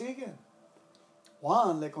todos lo siguen.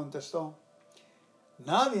 Juan le contestó,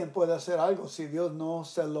 nadie puede hacer algo si Dios no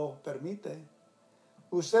se lo permite.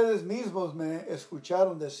 Ustedes mismos me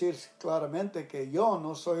escucharon decir claramente que yo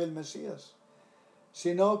no soy el Mesías,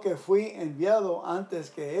 sino que fui enviado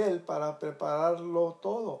antes que él para prepararlo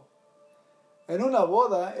todo. En una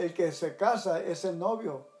boda, el que se casa es el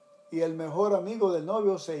novio, y el mejor amigo del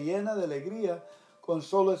novio se llena de alegría con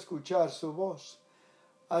solo escuchar su voz.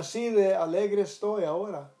 Así de alegre estoy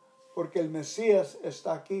ahora, porque el Mesías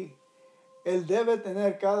está aquí. Él debe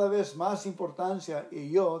tener cada vez más importancia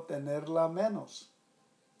y yo tenerla menos.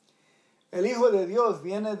 El Hijo de Dios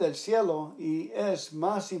viene del cielo y es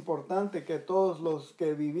más importante que todos los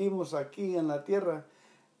que vivimos aquí en la tierra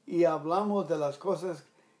y hablamos de las cosas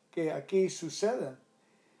que aquí suceden.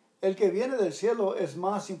 El que viene del cielo es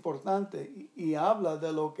más importante y habla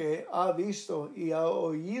de lo que ha visto y ha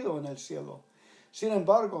oído en el cielo. Sin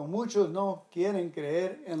embargo, muchos no quieren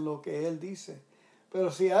creer en lo que él dice.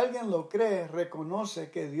 Pero si alguien lo cree,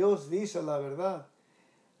 reconoce que Dios dice la verdad,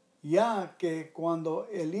 ya que cuando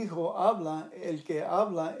el Hijo habla, el que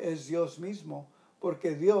habla es Dios mismo,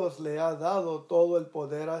 porque Dios le ha dado todo el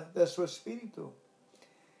poder de su Espíritu.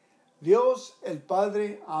 Dios el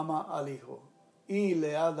Padre ama al Hijo y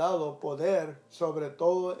le ha dado poder sobre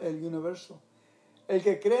todo el universo. El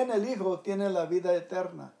que cree en el Hijo tiene la vida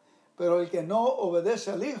eterna, pero el que no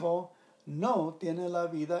obedece al Hijo no tiene la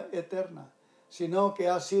vida eterna, sino que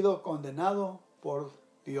ha sido condenado por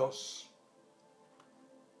Dios.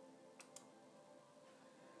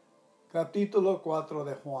 Capítulo 4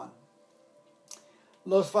 de Juan.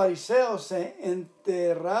 Los fariseos se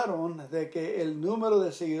enteraron de que el número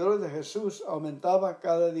de seguidores de Jesús aumentaba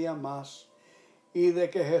cada día más y de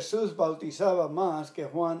que Jesús bautizaba más que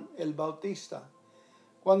Juan el Bautista.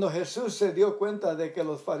 Cuando Jesús se dio cuenta de que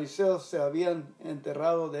los fariseos se habían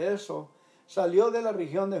enterado de eso, salió de la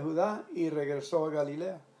región de Judá y regresó a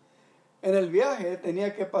Galilea. En el viaje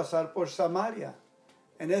tenía que pasar por Samaria.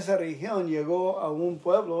 En esa región llegó a un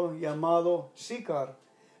pueblo llamado Sicar.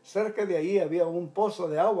 Cerca de ahí había un pozo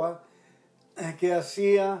de agua que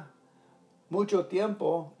hacía mucho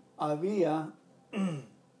tiempo había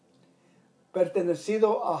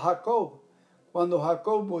pertenecido a Jacob. Cuando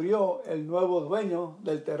Jacob murió, el nuevo dueño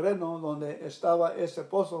del terreno donde estaba ese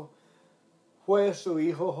pozo fue su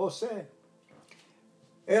hijo José.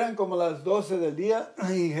 Eran como las 12 del día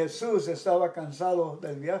y Jesús estaba cansado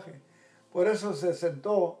del viaje. Por eso se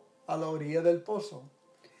sentó a la orilla del pozo,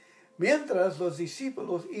 mientras los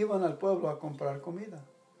discípulos iban al pueblo a comprar comida.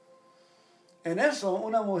 En eso,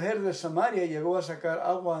 una mujer de Samaria llegó a sacar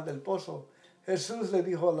agua del pozo. Jesús le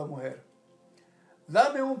dijo a la mujer: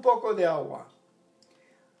 «Dame un poco de agua».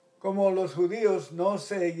 Como los judíos no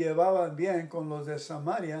se llevaban bien con los de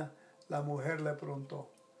Samaria, la mujer le preguntó: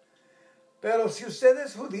 «Pero si usted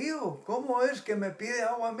es judío, ¿cómo es que me pide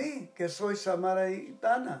agua a mí, que soy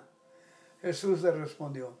samaritana?». Jesús le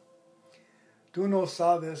respondió: «Tú no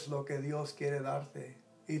sabes lo que Dios quiere darte,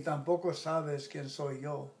 y tampoco sabes quién soy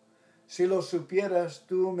yo. Si lo supieras,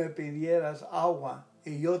 tú me pidieras agua,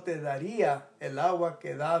 y yo te daría el agua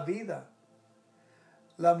que da vida».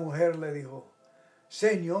 La mujer le dijo: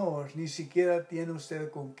 «Señor, ni siquiera tiene usted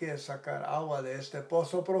con qué sacar agua de este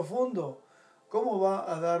pozo profundo. ¿Cómo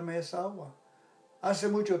va a darme esa agua? Hace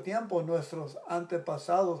mucho tiempo nuestros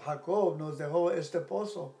antepasados Jacob nos dejó este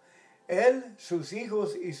pozo. Él, sus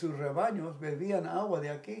hijos y sus rebaños bebían agua de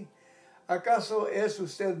aquí. ¿Acaso es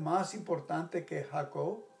usted más importante que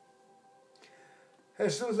Jacob?».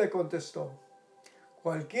 Jesús le contestó: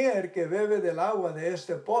 «Cualquier que bebe del agua de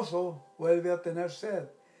este pozo vuelve a tener sed,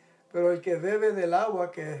 pero el que bebe del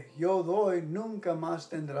agua que yo doy nunca más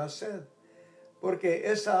tendrá sed,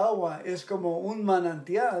 porque esa agua es como un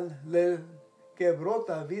manantial que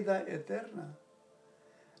brota vida eterna».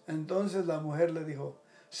 Entonces la mujer le dijo: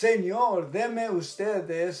 «Señor, deme usted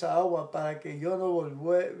de esa agua para que yo no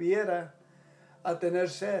volviera a tener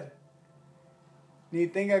sed, ni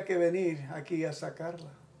tenga que venir aquí a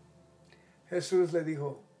sacarla». Jesús le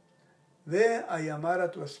dijo: «Ve a llamar a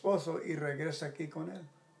tu esposo y regresa aquí con él».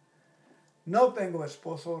 «No tengo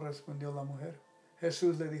esposo», respondió la mujer.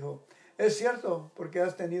 Jesús le dijo: «Es cierto, porque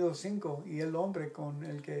has tenido 5 y el hombre con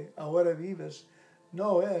el que ahora vives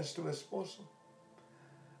no es tu esposo».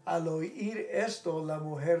 Al oír esto, la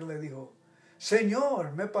mujer le dijo: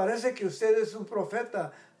 «Señor, me parece que usted es un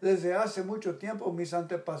profeta. Desde hace mucho tiempo mis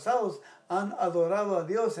antepasados han adorado a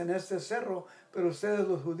Dios en este cerro, pero ustedes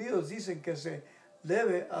los judíos dicen que se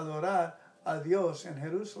debe adorar a Dios en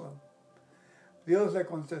Jerusalén». Dios le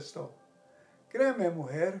contestó: «Créeme,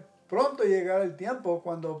 mujer, pronto llegará el tiempo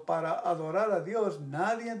cuando para adorar a Dios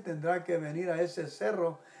nadie tendrá que venir a ese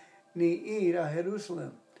cerro ni ir a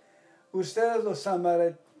Jerusalén. Ustedes los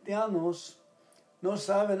samaritanos no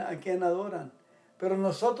saben a quién adoran, pero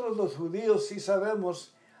nosotros los judíos sí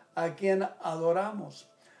sabemos a quién adoramos,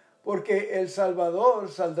 porque el Salvador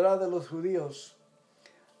saldrá de los judíos.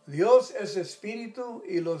 Dios es espíritu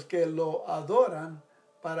y los que lo adoran,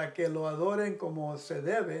 para que lo adoren como se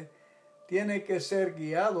debe, tienen que ser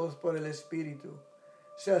guiados por el espíritu.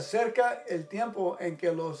 Se acerca el tiempo en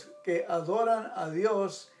que los que adoran a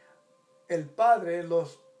Dios, el Padre,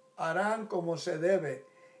 los harán como se debe,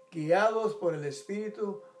 guiados por el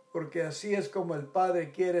Espíritu, porque así es como el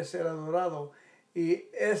Padre quiere ser adorado, y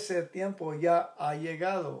ese tiempo ya ha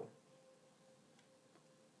llegado».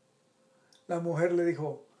 La mujer le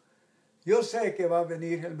dijo: Yo sé que va a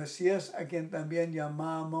venir el Mesías, a quien también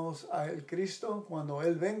llamamos a el Cristo. Cuando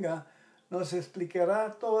Él venga, nos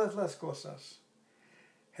explicará todas las cosas.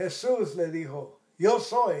 Jesús le dijo, yo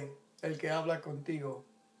soy el que habla contigo.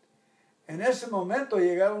 En ese momento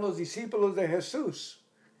llegaron los discípulos de Jesús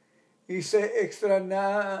y se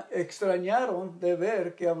extrañaron de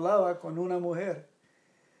ver que hablaba con una mujer.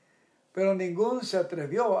 Pero ninguno se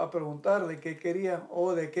atrevió a preguntarle qué quería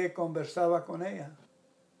o de qué conversaba con ella.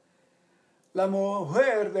 La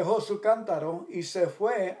mujer dejó su cántaro y se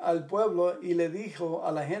fue al pueblo y le dijo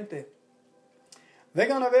a la gente,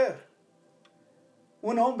 vengan a ver,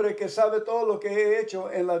 un hombre que sabe todo lo que he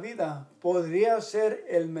hecho en la vida, ¿podría ser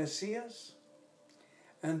el Mesías?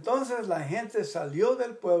 Entonces la gente salió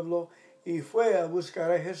del pueblo y fue a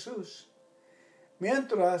buscar a Jesús.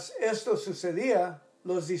 Mientras esto sucedía,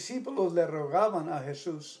 los discípulos le rogaban a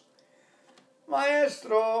Jesús,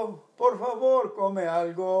 Maestro, por favor, come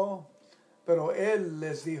algo. Pero él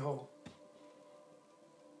les dijo,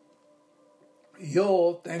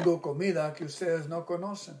 yo tengo comida que ustedes no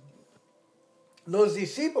conocen. Los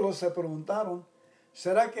discípulos se preguntaron,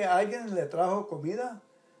 ¿será que alguien le trajo comida?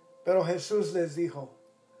 Pero Jesús les dijo,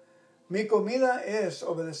 mi comida es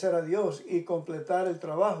obedecer a Dios y completar el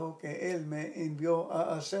trabajo que Él me envió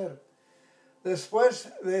a hacer.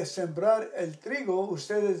 Después de sembrar el trigo,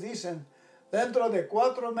 ustedes dicen, dentro de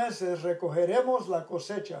 4 meses recogeremos la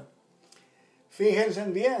cosecha. Fíjense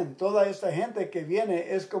bien, toda esta gente que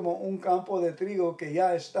viene es como un campo de trigo que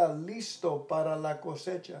ya está listo para la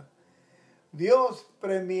cosecha. Dios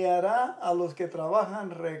premiará a los que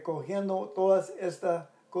trabajan recogiendo toda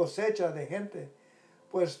esta cosecha de gente,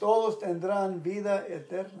 pues todos tendrán vida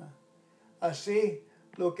eterna. Así,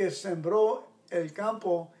 lo que sembró el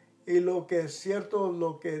campo y lo que es cierto,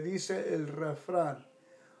 lo que dice el refrán.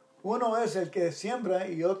 Uno es el que siembra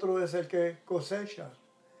y otro es el que cosecha.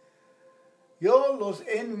 Yo los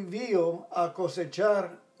envío a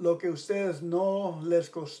cosechar lo que a ustedes no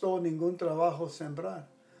les costó ningún trabajo sembrar.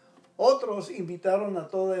 Otros invitaron a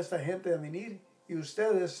toda esta gente a venir y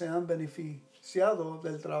ustedes se han beneficiado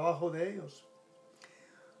del trabajo de ellos.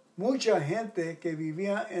 Mucha gente que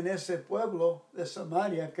vivía en ese pueblo de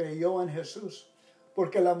Samaria creyó en Jesús,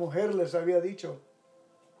 porque la mujer les había dicho,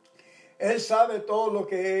 Él sabe todo lo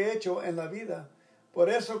que he hecho en la vida. Por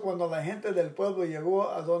eso cuando la gente del pueblo llegó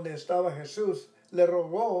a donde estaba Jesús, le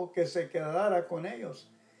rogó que se quedara con ellos.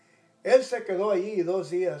 Él se quedó allí 2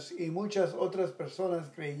 días y muchas otras personas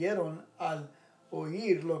creyeron al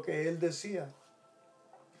oír lo que él decía.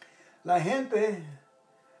 La gente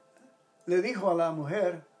le dijo a la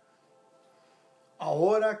mujer,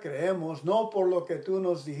 ahora creemos no por lo que tú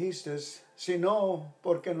nos dijiste, sino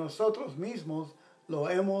porque nosotros mismos lo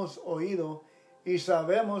hemos oído y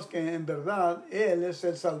sabemos que en verdad Él es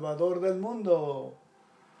el Salvador del mundo.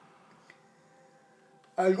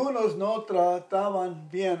 Algunos no trataban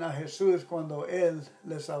bien a Jesús cuando Él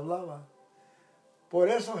les hablaba. Por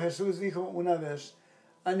eso Jesús dijo una vez,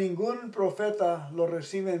 a ningún profeta lo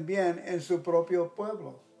reciben bien en su propio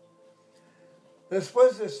pueblo.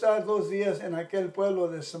 Después de estar 2 días en aquel pueblo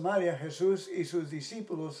de Samaria, Jesús y sus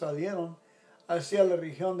discípulos salieron hacia la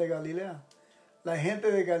región de Galilea. La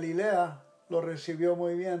gente de Galilea lo recibió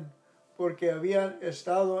muy bien, porque habían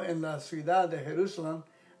estado en la ciudad de Jerusalén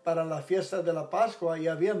para la fiesta de la Pascua y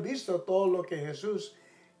habían visto todo lo que Jesús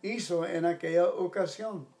hizo en aquella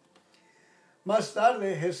ocasión. Más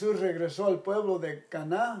tarde Jesús regresó al pueblo de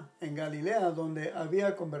Caná en Galilea, donde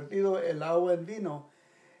había convertido el agua en vino.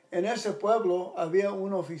 En ese pueblo había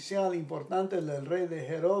un oficial importante del rey de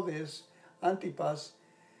Herodes, Antipas.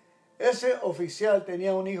 Ese oficial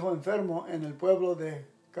tenía un hijo enfermo en el pueblo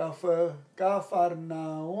de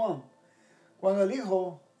Cafarnaúm. Cuando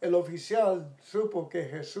el oficial supo que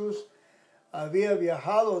Jesús había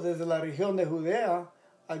viajado desde la región de Judea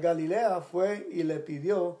a Galilea, fue y le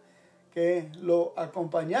pidió que lo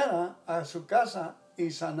acompañara a su casa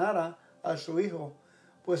y sanara a su hijo,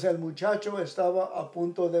 pues el muchacho estaba a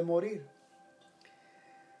punto de morir.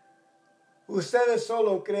 Ustedes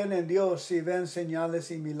solo creen en Dios si ven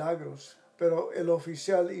señales y milagros. Pero el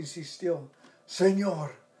oficial insistió,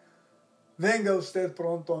 Señor, venga usted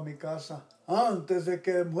pronto a mi casa antes de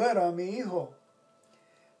que muera mi hijo.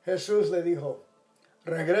 Jesús le dijo,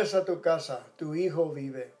 regresa a tu casa, tu hijo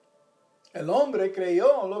vive. El hombre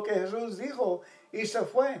creyó lo que Jesús dijo y se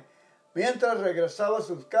fue. Mientras regresaba a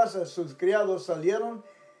sus casas, sus criados salieron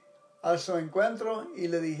a su encuentro y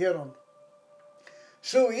le dijeron,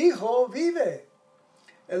 su hijo vive.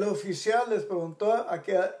 El oficial les preguntó a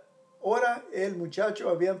qué hora el muchacho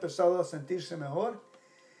había empezado a sentirse mejor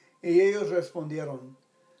y ellos respondieron,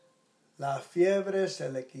 La fiebre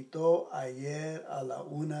se le quitó ayer a la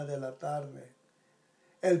 1 de la tarde.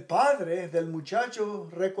 El padre del muchacho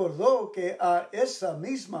recordó que a esa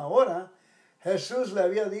misma hora Jesús le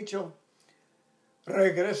había dicho,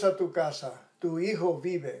 regresa a tu casa, tu hijo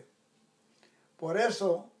vive. Por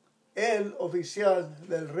eso el oficial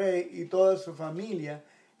del rey y toda su familia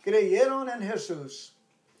creyeron en Jesús.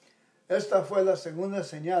 Esta fue la segunda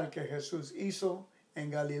señal que Jesús hizo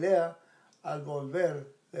en Galilea al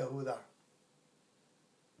volver de Judá.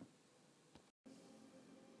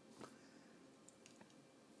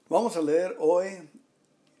 Vamos a leer hoy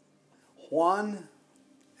Juan,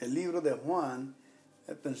 el libro de Juan,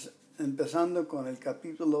 empezando con el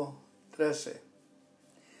capítulo 13.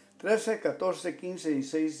 13, 14, 15,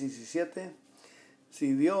 16, 17.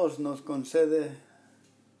 Si Dios nos concede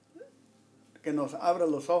que nos abra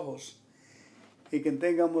los ojos y que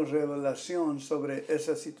tengamos revelación sobre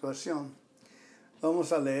esa situación,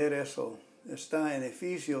 vamos a leer eso. Está en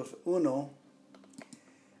Efesios 1.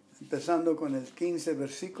 Empezando con el 15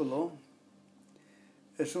 versículo,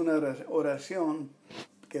 es una oración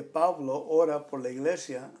que Pablo ora por la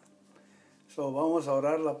iglesia. Vamos a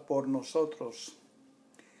orarla por nosotros.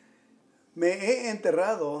 Me he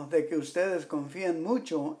enterado de que ustedes confían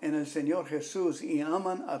mucho en el Señor Jesús y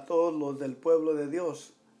aman a todos los del pueblo de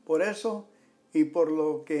Dios. Por eso y por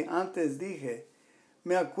lo que antes dije,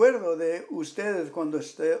 me acuerdo de ustedes cuando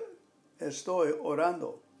estoy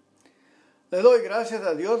orando. Le doy gracias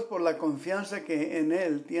a Dios por la confianza que en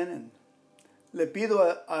Él tienen. Le pido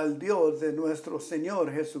al Dios de nuestro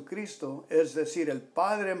Señor Jesucristo, es decir, el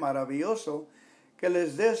Padre maravilloso, que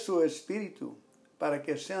les dé su Espíritu, para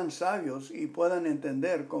que sean sabios y puedan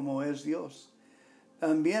entender cómo es Dios.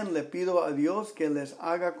 También le pido a Dios que les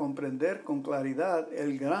haga comprender con claridad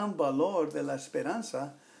el gran valor de la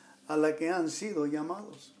esperanza a la que han sido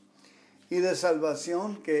llamados, y de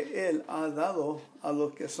salvación que Él ha dado a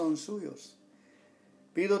los que son suyos.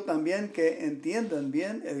 Pido también que entiendan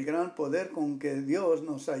bien el gran poder con que Dios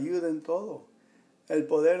nos ayuda en todo. El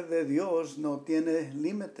poder de Dios no tiene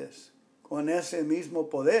límites. Con ese mismo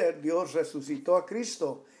poder, Dios resucitó a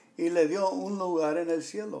Cristo y le dio un lugar en el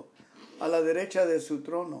cielo, a la derecha de su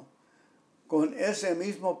trono. Con ese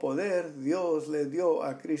mismo poder, Dios le dio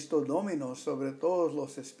a Cristo dominio sobre todos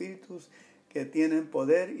los espíritus que tienen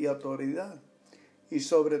poder y autoridad, y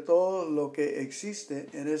sobre todo lo que existe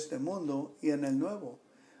en este mundo y en el nuevo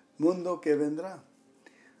mundo que vendrá.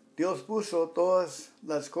 Dios puso todas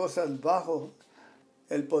las cosas bajo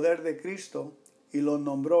el poder de Cristo y lo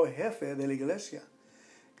nombró jefe de la iglesia.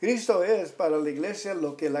 Cristo es para la iglesia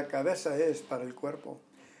lo que la cabeza es para el cuerpo.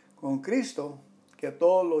 Con Cristo, que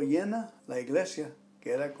todo lo llena, la iglesia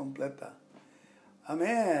queda completa.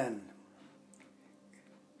 Amén.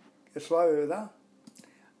 Qué suave, ¿verdad?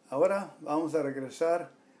 Ahora vamos a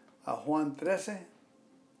regresar a Juan 13.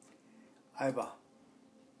 Ahí va.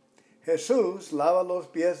 Jesús lava los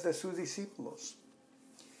pies de sus discípulos.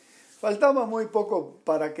 Faltaba muy poco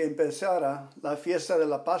para que empezara la fiesta de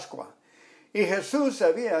la Pascua, y Jesús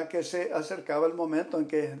sabía que se acercaba el momento en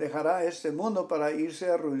que dejará este mundo para irse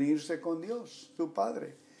a reunirse con Dios, su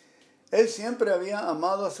Padre. Él siempre había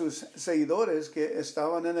amado a sus seguidores que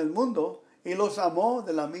estaban en el mundo y los amó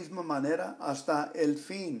de la misma manera hasta el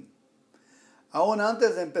fin. Aún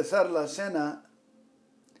antes de empezar la cena,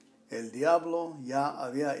 el diablo ya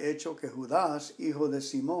había hecho que Judas, hijo de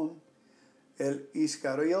Simón, el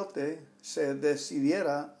Iscariote, se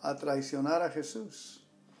decidiera a traicionar a Jesús.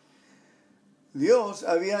 Dios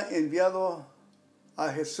había enviado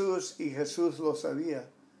a Jesús y Jesús lo sabía.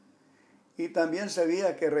 Y también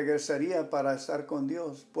sabía que regresaría para estar con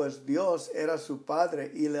Dios, pues Dios era su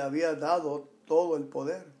Padre y le había dado todo el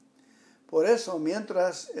poder. Por eso,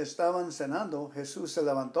 mientras estaban cenando, Jesús se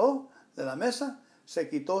levantó de la mesa, se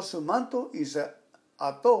quitó su manto y se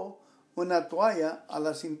ató una toalla a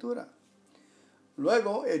la cintura.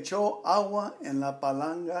 Luego echó agua en la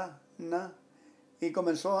palangana y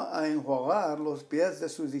comenzó a enjuagar los pies de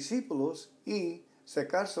sus discípulos y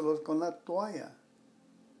secárselos con la toalla.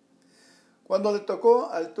 Cuando le tocó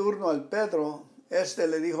al turno al Pedro, éste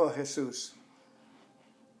le dijo a Jesús: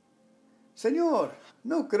 Señor,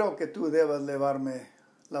 no creo que tú debas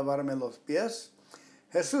lavarme los pies.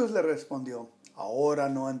 Jesús le respondió: Ahora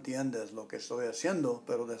no entiendes lo que estoy haciendo,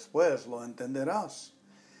 pero después lo entenderás.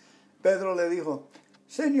 Pedro le dijo: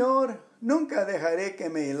 Señor, nunca dejaré que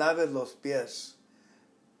me laves los pies.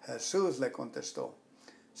 Jesús le contestó: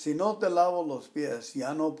 Si no te lavo los pies,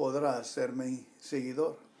 ya no podrás ser mi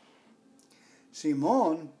seguidor.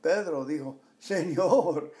 Simón Pedro dijo: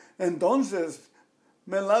 Señor, entonces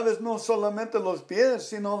me laves no solamente los pies,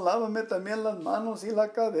 sino lávame también las manos y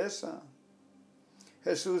la cabeza.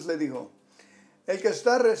 Jesús le dijo, el que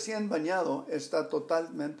está recién bañado está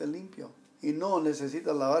totalmente limpio y no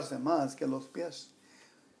necesita lavarse más que los pies.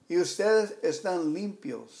 Y ustedes están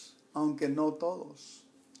limpios, aunque no todos.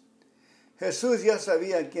 Jesús ya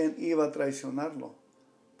sabía quién iba a traicionarlo.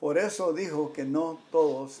 Por eso dijo que no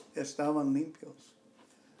todos estaban limpios.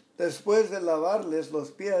 Después de lavarles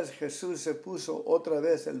los pies, Jesús se puso otra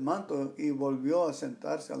vez el manto y volvió a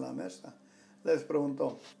sentarse a la mesa. Les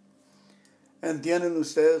preguntó, ¿entienden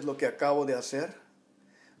ustedes lo que acabo de hacer?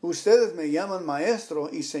 Ustedes me llaman maestro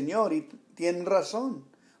y señor y tienen razón,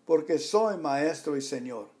 porque soy maestro y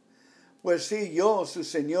señor. Pues si yo, su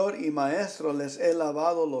señor y maestro, les he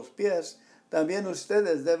lavado los pies, también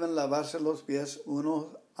ustedes deben lavarse los pies unos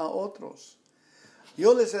a otros.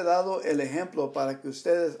 Yo les he dado el ejemplo para que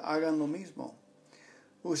ustedes hagan lo mismo.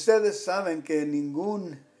 Ustedes saben que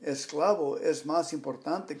ningún esclavo es más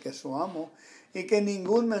importante que su amo y que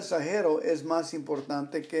ningún mensajero es más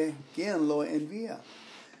importante que quien lo envía.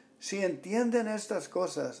 Si entienden estas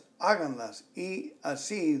cosas, háganlas y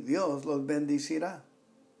así Dios los bendecirá.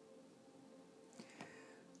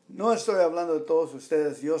 No estoy hablando de todos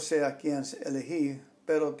ustedes, yo sé a quién elegí,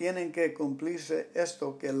 pero tienen que cumplirse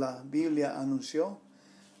esto que la Biblia anunció.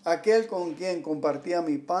 Aquel con quien compartía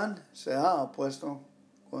mi pan se ha opuesto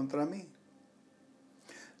contra mí.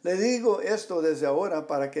 Le digo esto desde ahora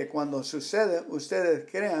para que cuando sucede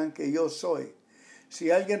ustedes crean que yo soy.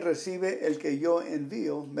 Si alguien recibe el que yo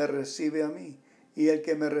envío, me recibe a mí. Y el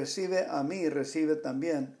que me recibe a mí, recibe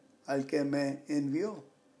también al que me envió.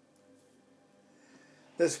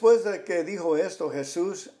 Después de que dijo esto,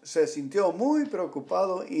 Jesús se sintió muy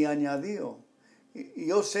preocupado y añadió, y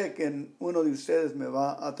yo sé que uno de ustedes me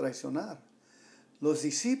va a traicionar. Los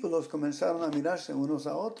discípulos comenzaron a mirarse unos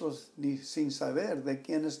a otros sin saber de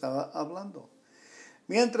quién estaba hablando.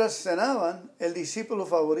 Mientras cenaban, el discípulo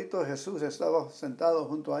favorito de Jesús estaba sentado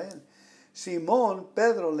junto a él. Simón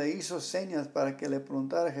Pedro le hizo señas para que le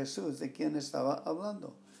preguntara a Jesús de quién estaba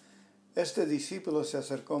hablando. Este discípulo se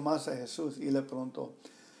acercó más a Jesús y le preguntó,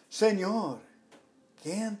 Señor,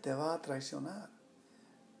 ¿quién te va a traicionar?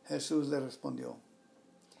 Jesús le respondió,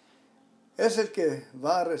 es el que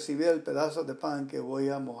va a recibir el pedazo de pan que voy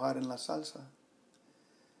a mojar en la salsa.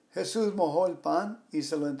 Jesús mojó el pan y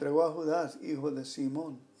se lo entregó a Judas, hijo de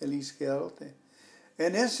Simón, el Iscariote.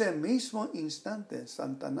 En ese mismo instante,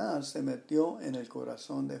 Satanás se metió en el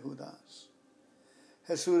corazón de Judas.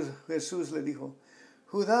 Jesús le dijo,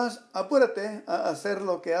 Judas, apúrate a hacer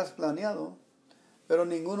lo que has planeado. Pero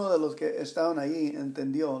ninguno de los que estaban allí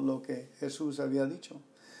entendió lo que Jesús había dicho.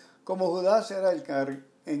 Como Judas era el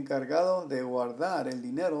encargado de guardar el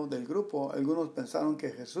dinero del grupo, algunos pensaron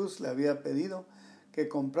que Jesús le había pedido que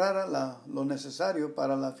comprara lo necesario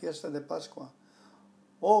para la fiesta de Pascua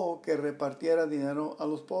o que repartiera dinero a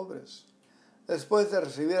los pobres. Después de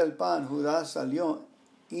recibir el pan, Judas salió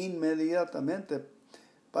inmediatamente.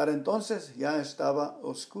 Para entonces ya estaba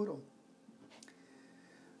oscuro.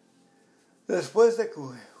 Después de que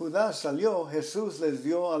Judas salió, Jesús les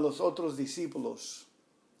dijo a los otros discípulos,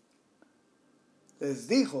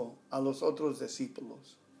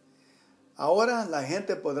 ahora la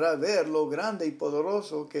gente podrá ver lo grande y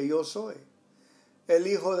poderoso que yo soy, el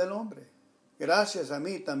Hijo del Hombre. Gracias a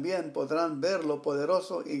mí también podrán ver lo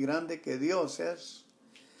poderoso y grande que Dios es.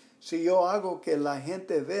 Si yo hago que la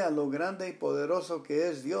gente vea lo grande y poderoso que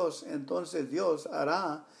es Dios, entonces Dios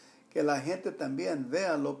hará que la gente también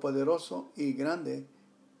vea lo poderoso y grande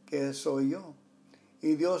que soy yo.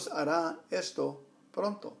 Y Dios hará esto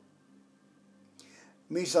pronto.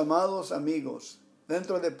 Mis amados amigos,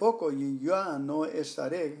 dentro de poco ya no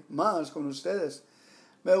estaré más con ustedes.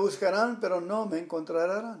 Me buscarán, pero no me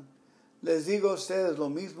encontrarán. Les digo a ustedes lo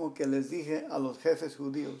mismo que les dije a los jefes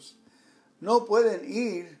judíos. No pueden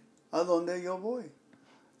ir a donde yo voy.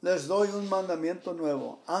 Les doy un mandamiento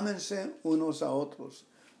nuevo. Ámense unos a otros.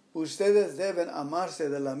 Ustedes deben amarse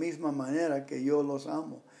de la misma manera que yo los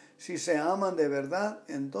amo. Si se aman de verdad,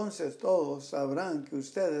 entonces todos sabrán que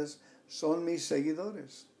ustedes son mis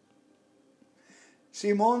seguidores.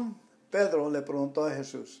 Simón Pedro le preguntó a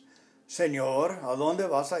Jesús, Señor, ¿a dónde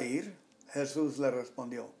vas a ir? Jesús le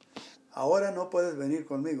respondió, ahora no puedes venir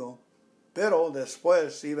conmigo, pero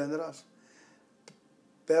después sí vendrás.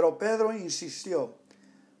 Pero Pedro insistió,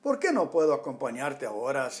 ¿por qué no puedo acompañarte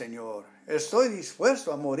ahora, Señor? Estoy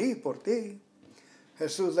dispuesto a morir por ti.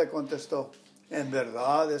 Jesús le contestó, ¿en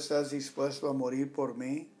verdad estás dispuesto a morir por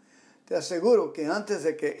mí? Te aseguro que antes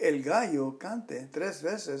de que el gallo cante 3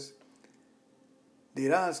 veces,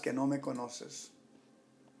 dirás que no me conoces.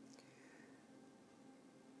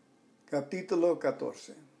 Capítulo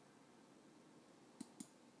 14.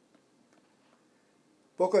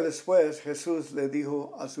 Poco después Jesús le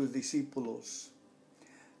dijo a sus discípulos: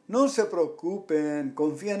 no se preocupen,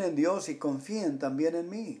 confíen en Dios y confíen también en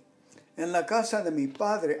mí. En la casa de mi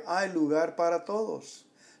Padre hay lugar para todos.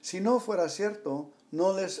 Si no fuera cierto,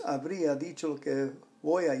 no les habría dicho que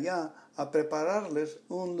voy allá a prepararles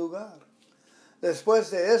un lugar.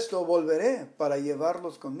 Después de esto volveré para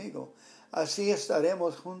llevarlos conmigo. Así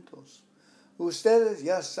estaremos juntos. Ustedes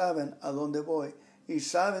ya saben a dónde voy y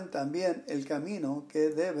saben también el camino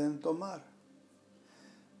que deben tomar.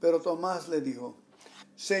 Pero Tomás le dijo: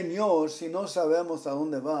 Señor, si no sabemos a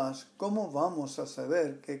dónde vas, ¿cómo vamos a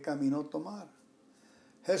saber qué camino tomar?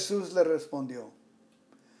 Jesús le respondió: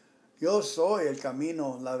 yo soy el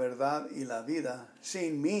camino, la verdad y la vida.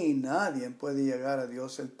 Sin mí nadie puede llegar a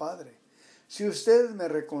Dios el Padre. Si ustedes me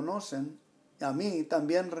reconocen, a mí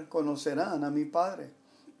también reconocerán a mi Padre.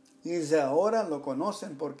 Y desde ahora lo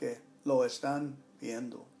conocen porque lo están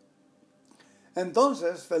viendo.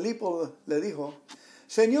 Entonces Felipe le dijo: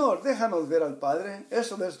 Señor, déjanos ver al Padre,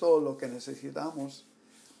 eso es todo lo que necesitamos.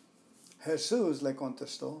 Jesús le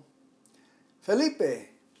contestó: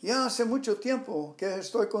 Felipe, ya hace mucho tiempo que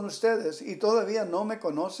estoy con ustedes y todavía no me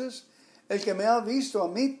conoces. El que me ha visto a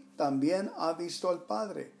mí también ha visto al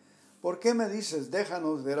Padre. ¿Por qué me dices,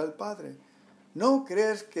 déjanos ver al Padre? ¿No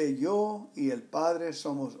crees que yo y el Padre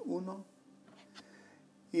somos uno?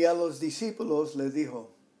 Y a los discípulos les dijo: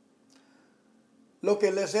 lo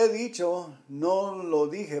que les he dicho no lo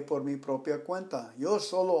dije por mi propia cuenta. Yo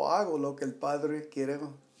solo hago lo que el Padre quiere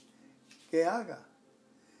que haga.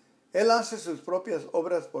 Él hace sus propias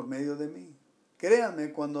obras por medio de mí.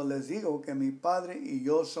 Créanme cuando les digo que mi Padre y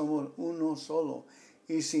yo somos uno solo.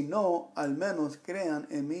 Y si no, al menos crean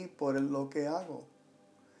en mí por lo que hago.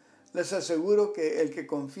 Les aseguro que el que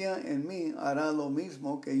confía en mí hará lo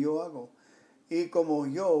mismo que yo hago. Y como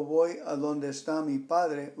yo voy a donde está mi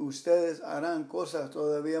Padre, ustedes harán cosas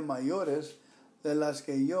todavía mayores de las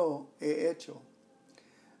que yo he hecho.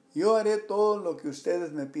 Yo haré todo lo que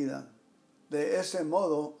ustedes me pidan. De ese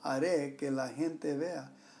modo haré que la gente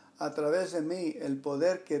vea a través de mí el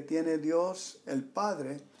poder que tiene Dios el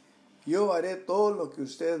Padre. Yo haré todo lo que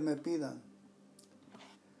ustedes me pidan.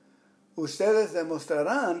 Ustedes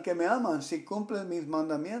demostrarán que me aman si cumplen mis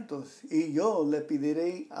mandamientos, y yo le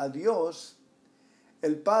pediré a Dios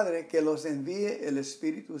el Padre que los envíe el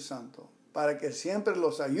Espíritu Santo, para que siempre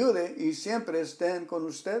los ayude y siempre estén con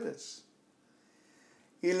ustedes.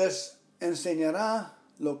 Y les enseñará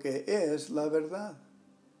lo que es la verdad.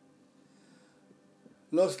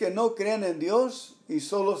 Los que no creen en Dios y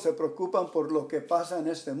solo se preocupan por lo que pasa en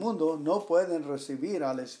este mundo no pueden recibir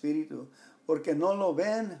al Espíritu, porque no lo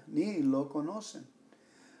ven ni lo conocen.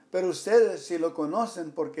 Pero ustedes sí lo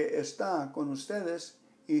conocen porque está con ustedes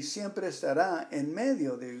y siempre estará en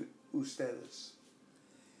medio de ustedes.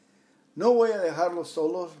 No voy a dejarlos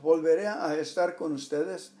solos, volveré a estar con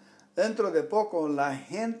ustedes. Dentro de poco la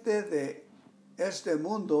gente de este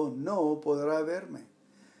mundo no podrá verme.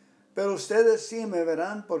 Pero ustedes sí me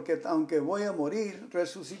verán, porque aunque voy a morir,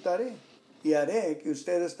 resucitaré y haré que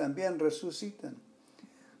ustedes también resuciten.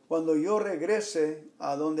 Cuando yo regrese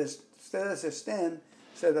a donde ustedes estén,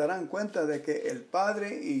 se darán cuenta de que el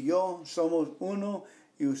Padre y yo somos uno,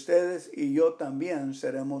 y ustedes y yo también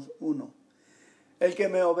seremos uno. El que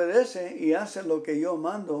me obedece y hace lo que yo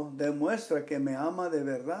mando, demuestra que me ama de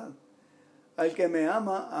verdad. Al que me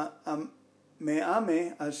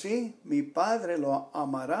ame así, mi Padre lo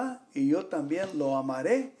amará y yo también lo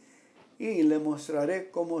amaré y le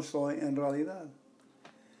mostraré cómo soy en realidad.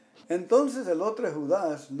 Entonces el otro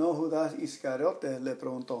Judas, no Judas Iscariote, le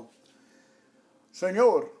preguntó: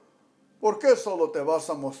 Señor, ¿por qué solo te vas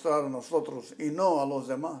a mostrar a nosotros y no a los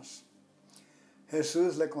demás?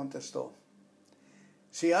 Jesús le contestó: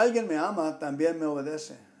 si alguien me ama, también me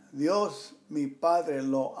obedece. Dios, mi Padre,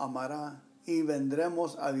 lo amará y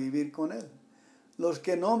vendremos a vivir con él. Los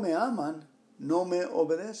que no me aman, no me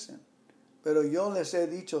obedecen. Pero yo les he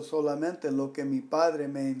dicho solamente lo que mi Padre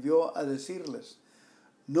me envió a decirles,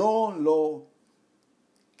 no lo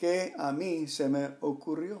que a mí se me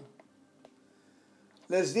ocurrió.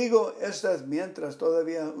 Les digo estas mientras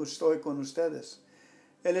todavía estoy con ustedes.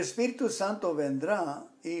 El Espíritu Santo vendrá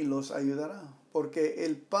y los ayudará, porque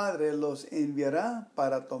el Padre los enviará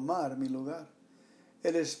para tomar mi lugar.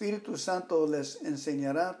 El Espíritu Santo les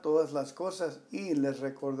enseñará todas las cosas y les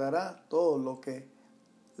recordará todo lo que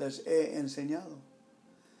les he enseñado.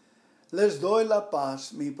 Les doy la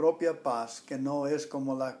paz, mi propia paz, que no es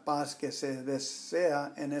como la paz que se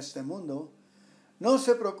desea en este mundo. No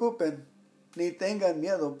se preocupen ni tengan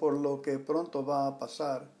miedo por lo que pronto va a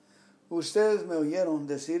pasar. Ustedes me oyeron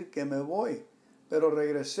decir que me voy, pero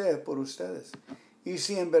regresé por ustedes. Y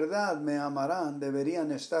si en verdad me amarán,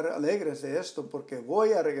 deberían estar alegres de esto, porque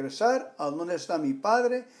voy a regresar a donde está mi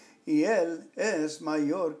Padre, y Él es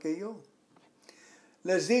mayor que yo.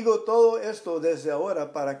 Les digo todo esto desde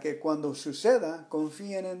ahora para que cuando suceda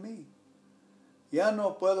confíen en mí. Ya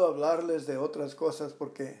no puedo hablarles de otras cosas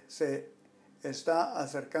porque se está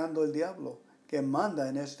acercando el diablo que manda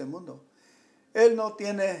en este mundo. Él no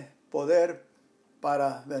tiene poder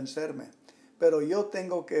para vencerme, pero yo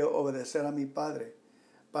tengo que obedecer a mi Padre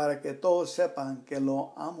para que todos sepan que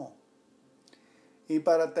lo amo. Y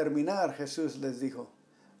para terminar, Jesús les dijo,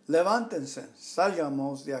 levántense,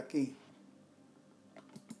 salgamos de aquí.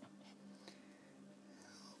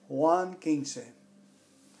 Juan 15.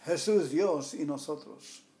 Jesús Dios y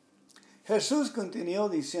nosotros. Jesús continuó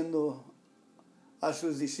diciendo a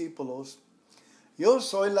sus discípulos, yo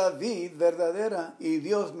soy la vid verdadera y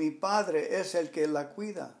Dios mi Padre es el que la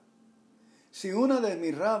cuida. Si una de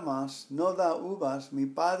mis ramas no da uvas, mi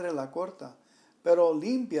Padre la corta, pero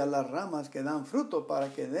limpia las ramas que dan fruto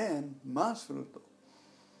para que den más fruto.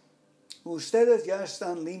 Ustedes ya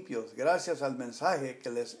están limpios gracias al mensaje que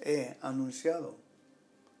les he anunciado.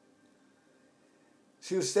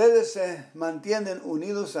 Si ustedes se mantienen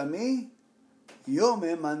unidos a mí, yo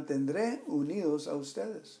me mantendré unidos a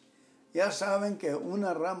ustedes. Ya saben que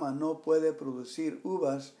una rama no puede producir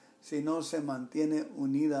uvas si no se mantiene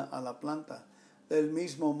unida a la planta. Del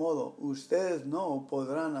mismo modo, ustedes no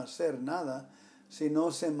podrán hacer nada si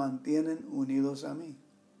no se mantienen unidos a mí.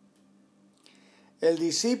 El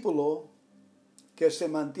discípulo que se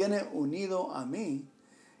mantiene unido a mí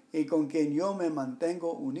y con quien yo me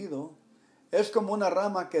mantengo unido, es como una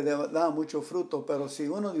rama que da mucho fruto, pero si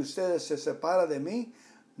uno de ustedes se separa de mí,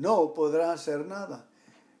 no podrá hacer nada.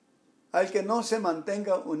 Al que no se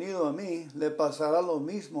mantenga unido a mí, le pasará lo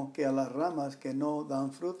mismo que a las ramas que no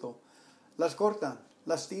dan fruto. Las cortan,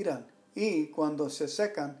 las tiran, y cuando se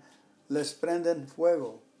secan, les prenden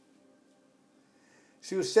fuego.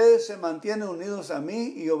 Si ustedes se mantienen unidos a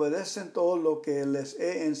mí y obedecen todo lo que les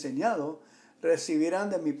he enseñado, recibirán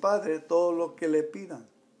de mi Padre todo lo que le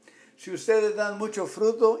pidan. Si ustedes dan mucho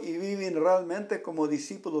fruto y viven realmente como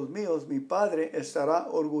discípulos míos, mi Padre estará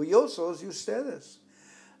orgulloso de ustedes.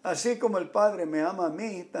 Así como el Padre me ama a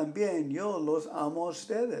mí, también yo los amo a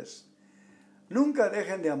ustedes. Nunca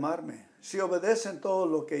dejen de amarme. Si obedecen todo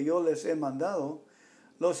lo que yo les he mandado,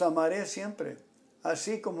 los amaré siempre.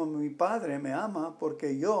 Así como mi Padre me ama,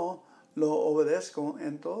 porque yo lo obedezco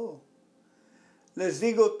en todo. Les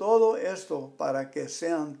digo todo esto para que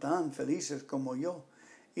sean tan felices como yo.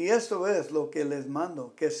 Y esto es lo que les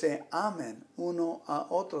mando, que se amen uno a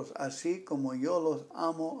otros, así como yo los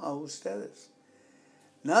amo a ustedes.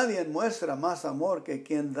 Nadie muestra más amor que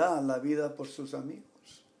quien da la vida por sus amigos.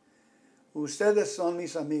 Ustedes son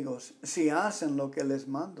mis amigos si hacen lo que les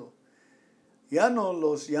mando. Ya no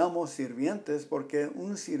los llamo sirvientes porque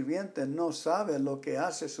un sirviente no sabe lo que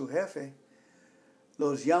hace su jefe.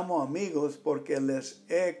 Los llamo amigos porque les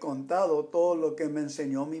he contado todo lo que me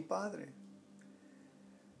enseñó mi Padre.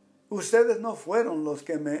 Ustedes no fueron los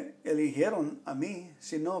que me eligieron a mí,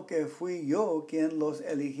 sino que fui yo quien los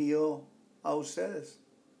eligió a ustedes.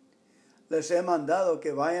 Les he mandado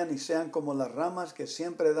que vayan y sean como las ramas que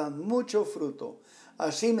siempre dan mucho fruto.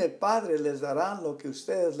 Así mi Padre les dará lo que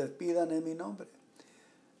ustedes les pidan en mi nombre.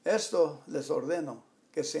 Esto les ordeno,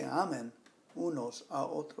 que se amen unos a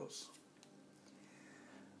otros.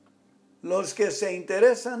 Los que se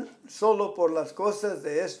interesan solo por las cosas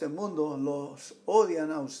de este mundo los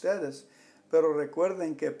odian a ustedes, pero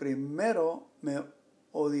recuerden que primero me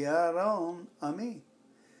odiaron a mí.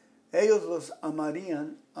 Ellos los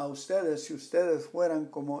amarían a ustedes si ustedes fueran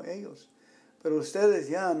como ellos, pero ustedes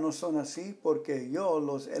ya no son así porque yo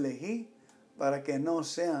los elegí para que no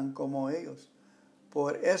sean como ellos.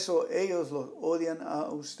 Por eso ellos los odian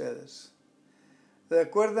a ustedes.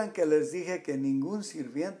 Recuerdan que les dije que ningún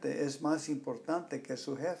sirviente es más importante que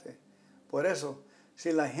su jefe. Por eso,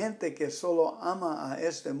 si la gente que solo ama a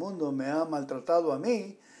este mundo me ha maltratado a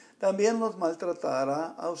mí, también los maltratará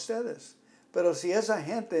a ustedes. Pero si esa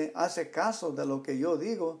gente hace caso de lo que yo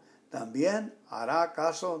digo, también hará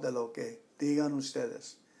caso de lo que digan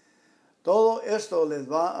ustedes. Todo esto les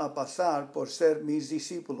va a pasar por ser mis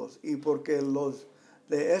discípulos y porque los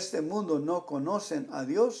de este mundo no conocen a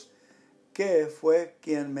Dios, que fue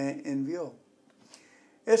quien me envió.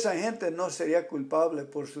 Esa gente no sería culpable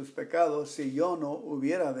por sus pecados si yo no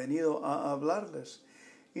hubiera venido a hablarles.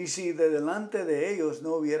 Y si de delante de ellos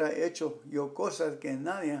no hubiera hecho yo cosas que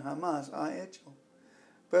nadie jamás ha hecho.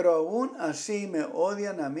 Pero aún así me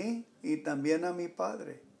odian a mí y también a mi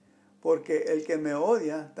Padre. Porque el que me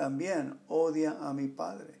odia también odia a mi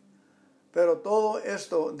Padre. Pero todo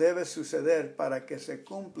esto debe suceder para que se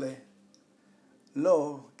cumple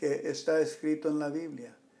lo que está escrito en la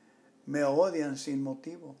Biblia. Me odian sin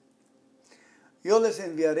motivo. Yo les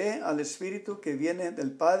enviaré al Espíritu que viene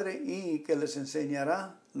del Padre y que les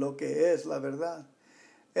enseñará lo que es la verdad.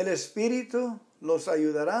 El Espíritu los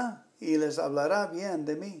ayudará y les hablará bien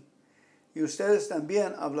de mí. Y ustedes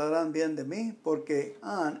también hablarán bien de mí porque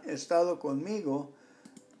han estado conmigo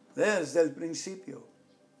desde el principio.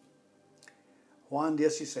 Juan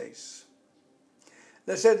 16.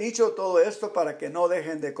 Les he dicho todo esto para que no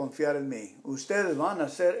dejen de confiar en mí. Ustedes van a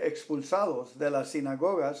ser expulsados de las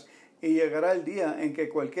sinagogas y llegará el día en que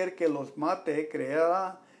cualquier que los mate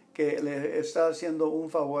creerá que le está haciendo un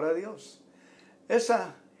favor a Dios.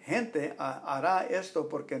 Esa gente hará esto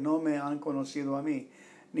porque no me han conocido a mí,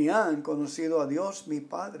 ni han conocido a Dios mi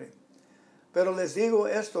Padre. Pero les digo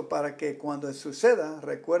esto para que cuando suceda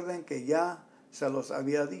recuerden que ya se los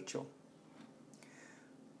había dicho.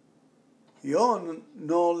 Yo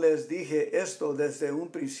no les dije esto desde un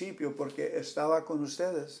principio porque estaba con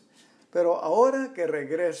ustedes. Pero ahora que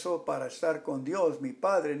regreso para estar con Dios, mi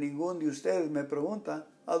Padre, ninguno de ustedes me pregunta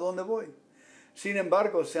a dónde voy. Sin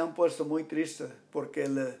embargo, se han puesto muy tristes porque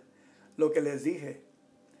lo que les dije.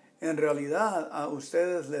 En realidad, a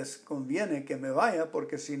ustedes les conviene que me vaya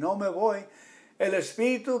porque si no me voy, el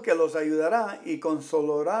Espíritu que los ayudará y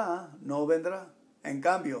consolará no vendrá. En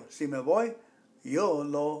cambio, si me voy, yo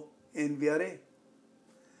lo enviaré.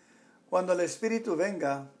 Cuando el Espíritu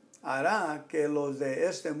venga, hará que los de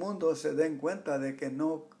este mundo se den cuenta de que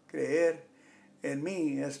no creer en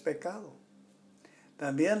mí es pecado.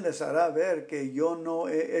 También les hará ver que yo no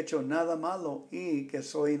he hecho nada malo y que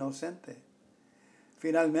soy inocente.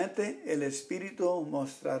 Finalmente, el Espíritu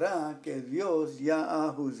mostrará que Dios ya ha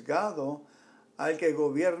juzgado al que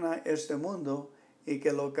gobierna este mundo y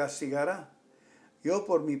que lo castigará. Yo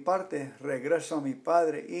por mi parte regreso a mi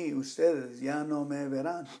Padre y ustedes ya no me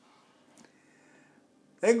verán.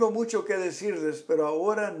 Tengo mucho que decirles, pero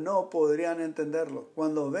ahora no podrían entenderlo.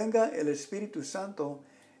 Cuando venga el Espíritu Santo,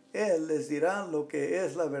 Él les dirá lo que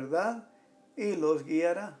es la verdad y los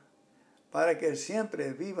guiará, para que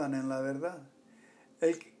siempre vivan en la verdad.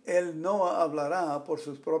 Él no hablará por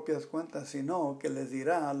sus propias cuentas, sino que les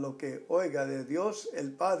dirá lo que oiga de Dios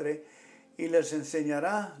el Padre y les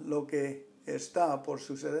enseñará lo que está por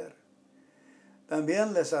suceder.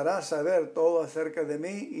 También les hará saber todo acerca de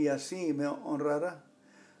mí y así me honrará.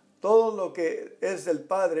 Todo lo que es del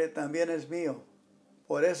Padre también es mío.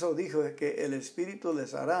 Por eso dijo que el Espíritu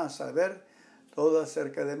les hará saber todo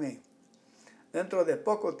acerca de mí. Dentro de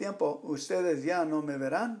poco tiempo ustedes ya no me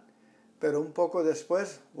verán, pero un poco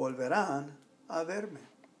después volverán a verme.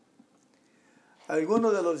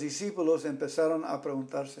 Algunos de los discípulos empezaron a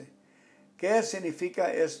preguntarse, ¿qué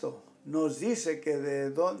significa esto? Nos dice que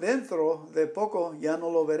dentro de poco ya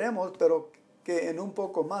no lo veremos, pero que en un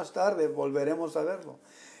poco más tarde volveremos a verlo.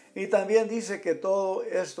 Y también dice que todo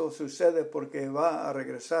esto sucede porque va a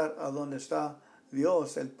regresar a donde está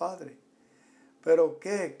Dios el Padre. Pero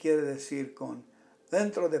 ¿qué quiere decir con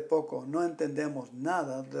dentro de poco? No entendemos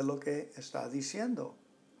nada de lo que está diciendo.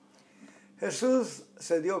 Jesús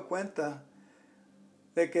se dio cuenta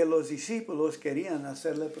de que los discípulos querían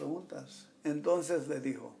hacerle preguntas. Entonces le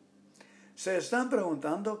dijo, ¿se están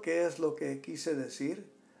preguntando qué es lo que quise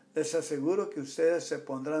decir? Les aseguro que ustedes se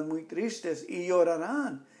pondrán muy tristes y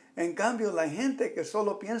llorarán. En cambio, la gente que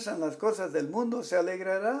solo piensa en las cosas del mundo se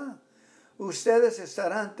alegrará. Ustedes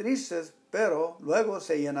estarán tristes, pero luego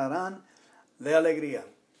se llenarán de alegría.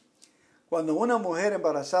 Cuando una mujer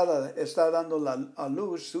embarazada está dando a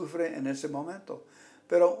luz, sufre en ese momento.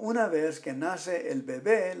 Pero una vez que nace el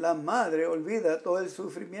bebé, la madre olvida todo el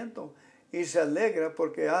sufrimiento y se alegra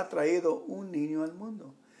porque ha traído un niño al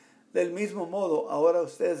mundo. Del mismo modo, ahora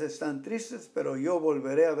ustedes están tristes, pero yo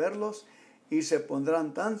volveré a verlos y se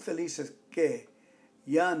pondrán tan felices que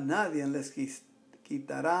ya nadie les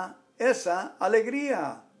quitará esa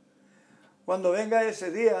alegría. Cuando venga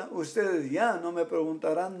ese día, ustedes ya no me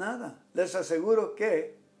preguntarán nada. Les aseguro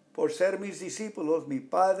que, por ser mis discípulos, mi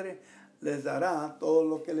Padre les dará todo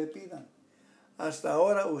lo que le pidan. Hasta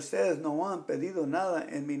ahora ustedes no han pedido nada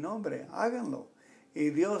en mi nombre. Háganlo, y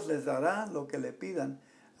Dios les dará lo que le pidan.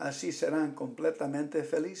 Así serán completamente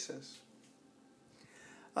felices.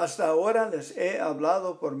 Hasta ahora les he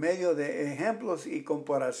hablado por medio de ejemplos y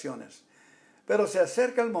comparaciones. Pero se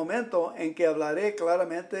acerca el momento en que hablaré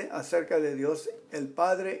claramente acerca de Dios el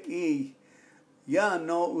Padre y ya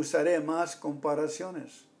no usaré más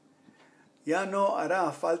comparaciones. Ya no hará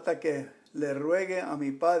falta que le ruegue a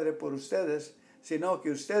mi Padre por ustedes, sino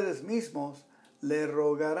que ustedes mismos le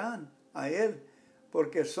rogarán a Él,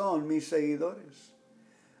 porque son mis seguidores.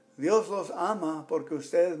 Dios los ama porque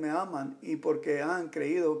ustedes me aman y porque han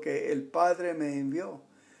creído que el Padre me envió.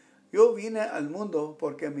 Yo vine al mundo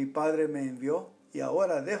porque mi Padre me envió y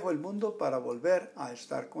ahora dejo el mundo para volver a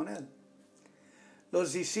estar con Él.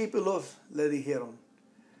 Los discípulos le dijeron,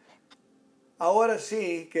 ahora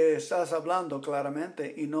sí que estás hablando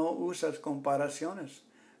claramente y no usas comparaciones.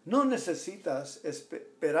 No necesitas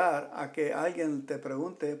esperar a que alguien te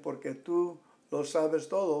pregunte porque tú lo sabes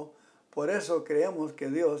todo. Por eso creemos que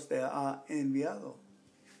Dios te ha enviado.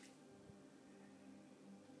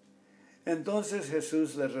 Entonces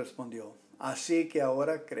Jesús les respondió, ¿así que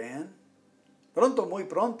ahora creen? Pronto, muy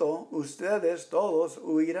pronto, ustedes todos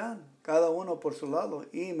huirán, cada uno por su lado,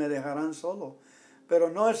 y me dejarán solo. Pero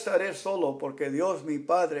no estaré solo, porque Dios mi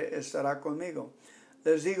Padre estará conmigo.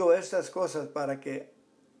 Les digo estas cosas para que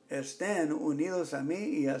estén unidos a mí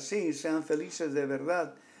y así sean felices de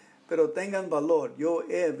verdad. Pero tengan valor, yo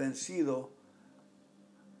he vencido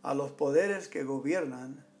a los poderes que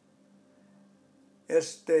gobiernan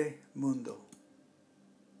este mundo.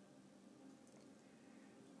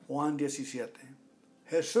 Juan 17.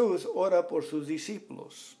 Jesús ora por sus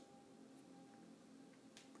discípulos.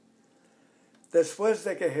 Después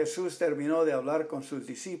de que Jesús terminó de hablar con sus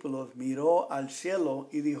discípulos, miró al cielo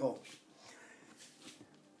y dijo,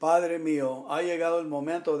 Padre mío, ha llegado el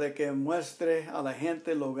momento de que muestre a la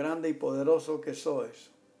gente lo grande y poderoso que sois.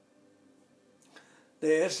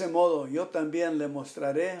 De ese modo yo también le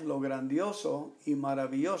mostraré lo grandioso y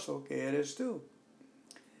maravilloso que eres tú.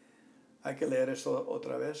 Hay que leer eso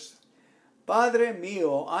otra vez. Padre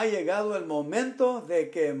mío, ha llegado el momento de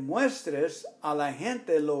que muestres a la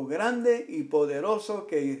gente lo grande y poderoso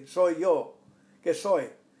que soy yo, que soy.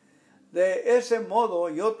 De ese modo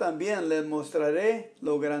yo también les mostraré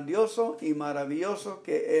lo grandioso y maravilloso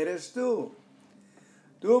que eres tú.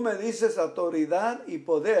 Tú me dices autoridad y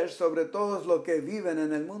poder sobre todos los que viven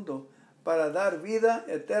en el mundo, para dar vida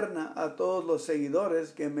eterna a todos los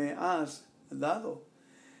seguidores que me has dado.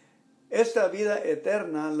 Esta vida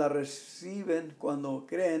eterna la reciben cuando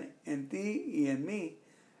creen en ti y en mí.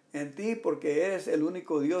 En ti porque eres el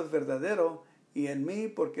único Dios verdadero y en mí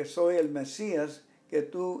porque soy el Mesías que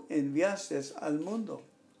tú enviaste al mundo.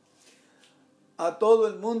 A todo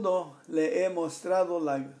el mundo le he mostrado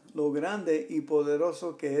lo grande y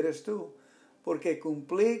poderoso que eres tú, porque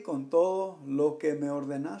cumplí con todo lo que me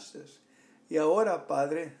ordenaste. Y ahora,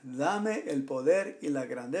 Padre, dame el poder y la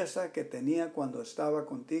grandeza que tenía cuando estaba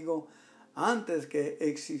contigo antes que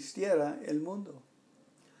existiera el mundo.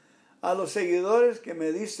 A los seguidores que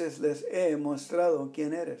me diste les he mostrado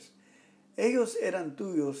quién eres. Ellos eran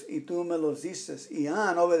tuyos y tú me los diste y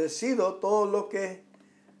han obedecido todo lo que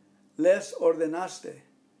les ordenaste.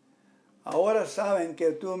 Ahora saben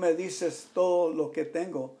que tú me dices todo lo que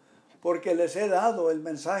tengo, porque les he dado el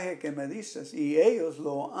mensaje que me dices y ellos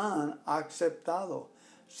lo han aceptado.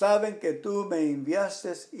 Saben que tú me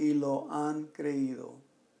enviaste y lo han creído.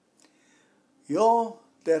 Yo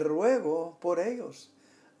te ruego por ellos.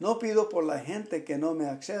 No pido por la gente que no me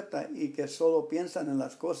acepta y que solo piensan en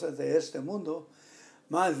las cosas de este mundo.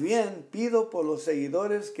 Más bien pido por los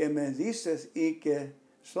seguidores que me dices y que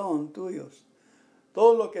son tuyos.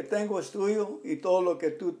 Todo lo que tengo es tuyo y todo lo que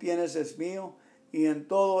tú tienes es mío. Y en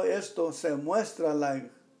todo esto se muestra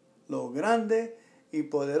lo grande y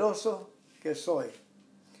poderoso que soy.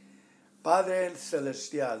 Padre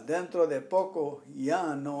Celestial, dentro de poco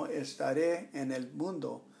ya no estaré en el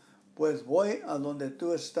mundo, pues voy a donde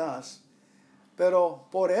tú estás. Pero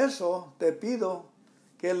por eso te pido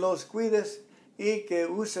que los cuides y que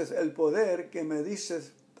uses el poder que me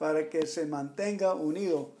dices para que se mantenga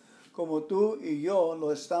unido como tú y yo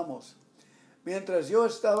lo estamos. Mientras yo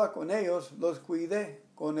estaba con ellos, los cuidé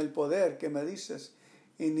con el poder que me dices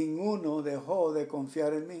y ninguno dejó de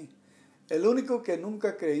confiar en mí. El único que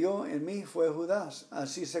nunca creyó en mí fue Judas.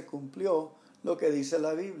 Así se cumplió lo que dice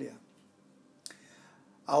la Biblia.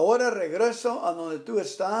 Ahora regreso a donde tú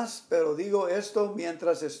estás, pero digo esto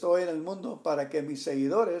mientras estoy en el mundo para que mis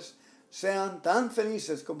seguidores sean tan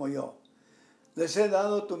felices como yo. Les he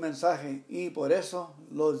dado tu mensaje y por eso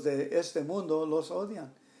los de este mundo los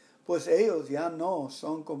odian, pues ellos ya no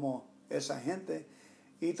son como esa gente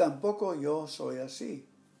y tampoco yo soy así.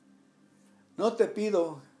 No te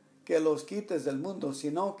pido que los quites del mundo,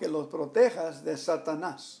 sino que los protejas de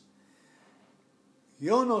Satanás.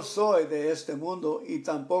 Yo no soy de este mundo y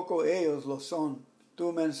tampoco ellos lo son.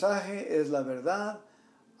 Tu mensaje es la verdad.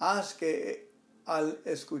 Haz que al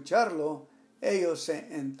escucharlo, ellos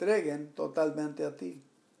se entreguen totalmente a ti.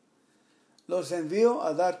 Los envío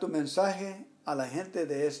a dar tu mensaje a la gente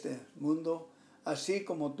de este mundo, así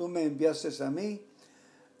como tú me enviaste a mí.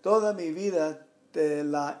 Toda mi vida te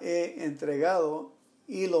la he entregado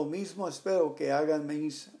y lo mismo espero que hagan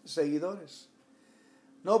mis seguidores.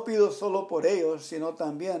 No pido solo por ellos, sino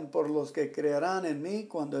también por los que creerán en mí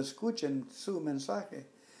cuando escuchen su mensaje.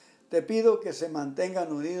 Te pido que se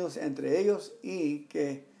mantengan unidos entre ellos y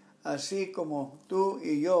que, así como tú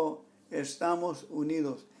y yo estamos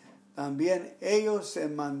unidos, también ellos se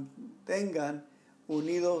mantengan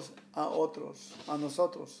unidos a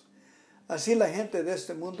nosotros. Así la gente de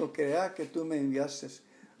este mundo creerá que tú me enviaste.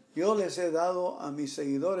 Yo les he dado a mis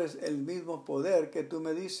seguidores el mismo poder que tú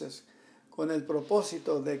me dices, con el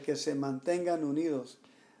propósito de que se mantengan unidos.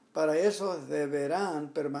 Para eso deberán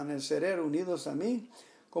permanecer unidos a mí,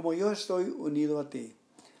 como yo estoy unido a ti.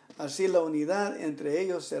 Así la unidad entre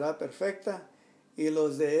ellos será perfecta, y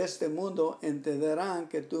los de este mundo entenderán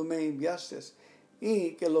que tú me enviaste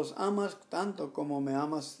y que los amas tanto como me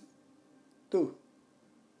amas tú.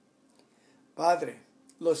 Padre,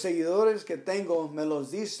 los seguidores que tengo me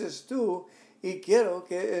los dices tú, y quiero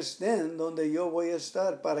que estén donde yo voy a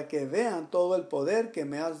estar, para que vean todo el poder que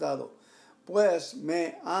me has dado, pues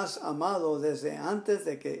me has amado desde antes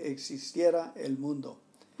de que existiera el mundo.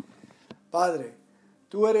 Padre,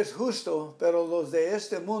 tú eres justo, pero los de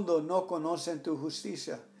este mundo no conocen tu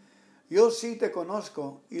justicia. Yo sí te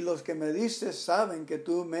conozco, y los que me diste saben que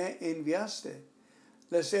tú me enviaste.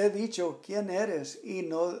 Les he dicho quién eres, y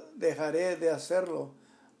no dejaré de hacerlo,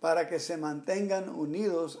 para que se mantengan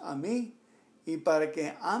unidos a mí y para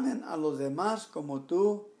que amen a los demás como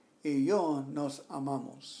tú y yo nos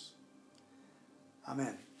amamos.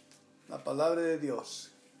 Amén. La palabra de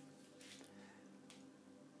Dios.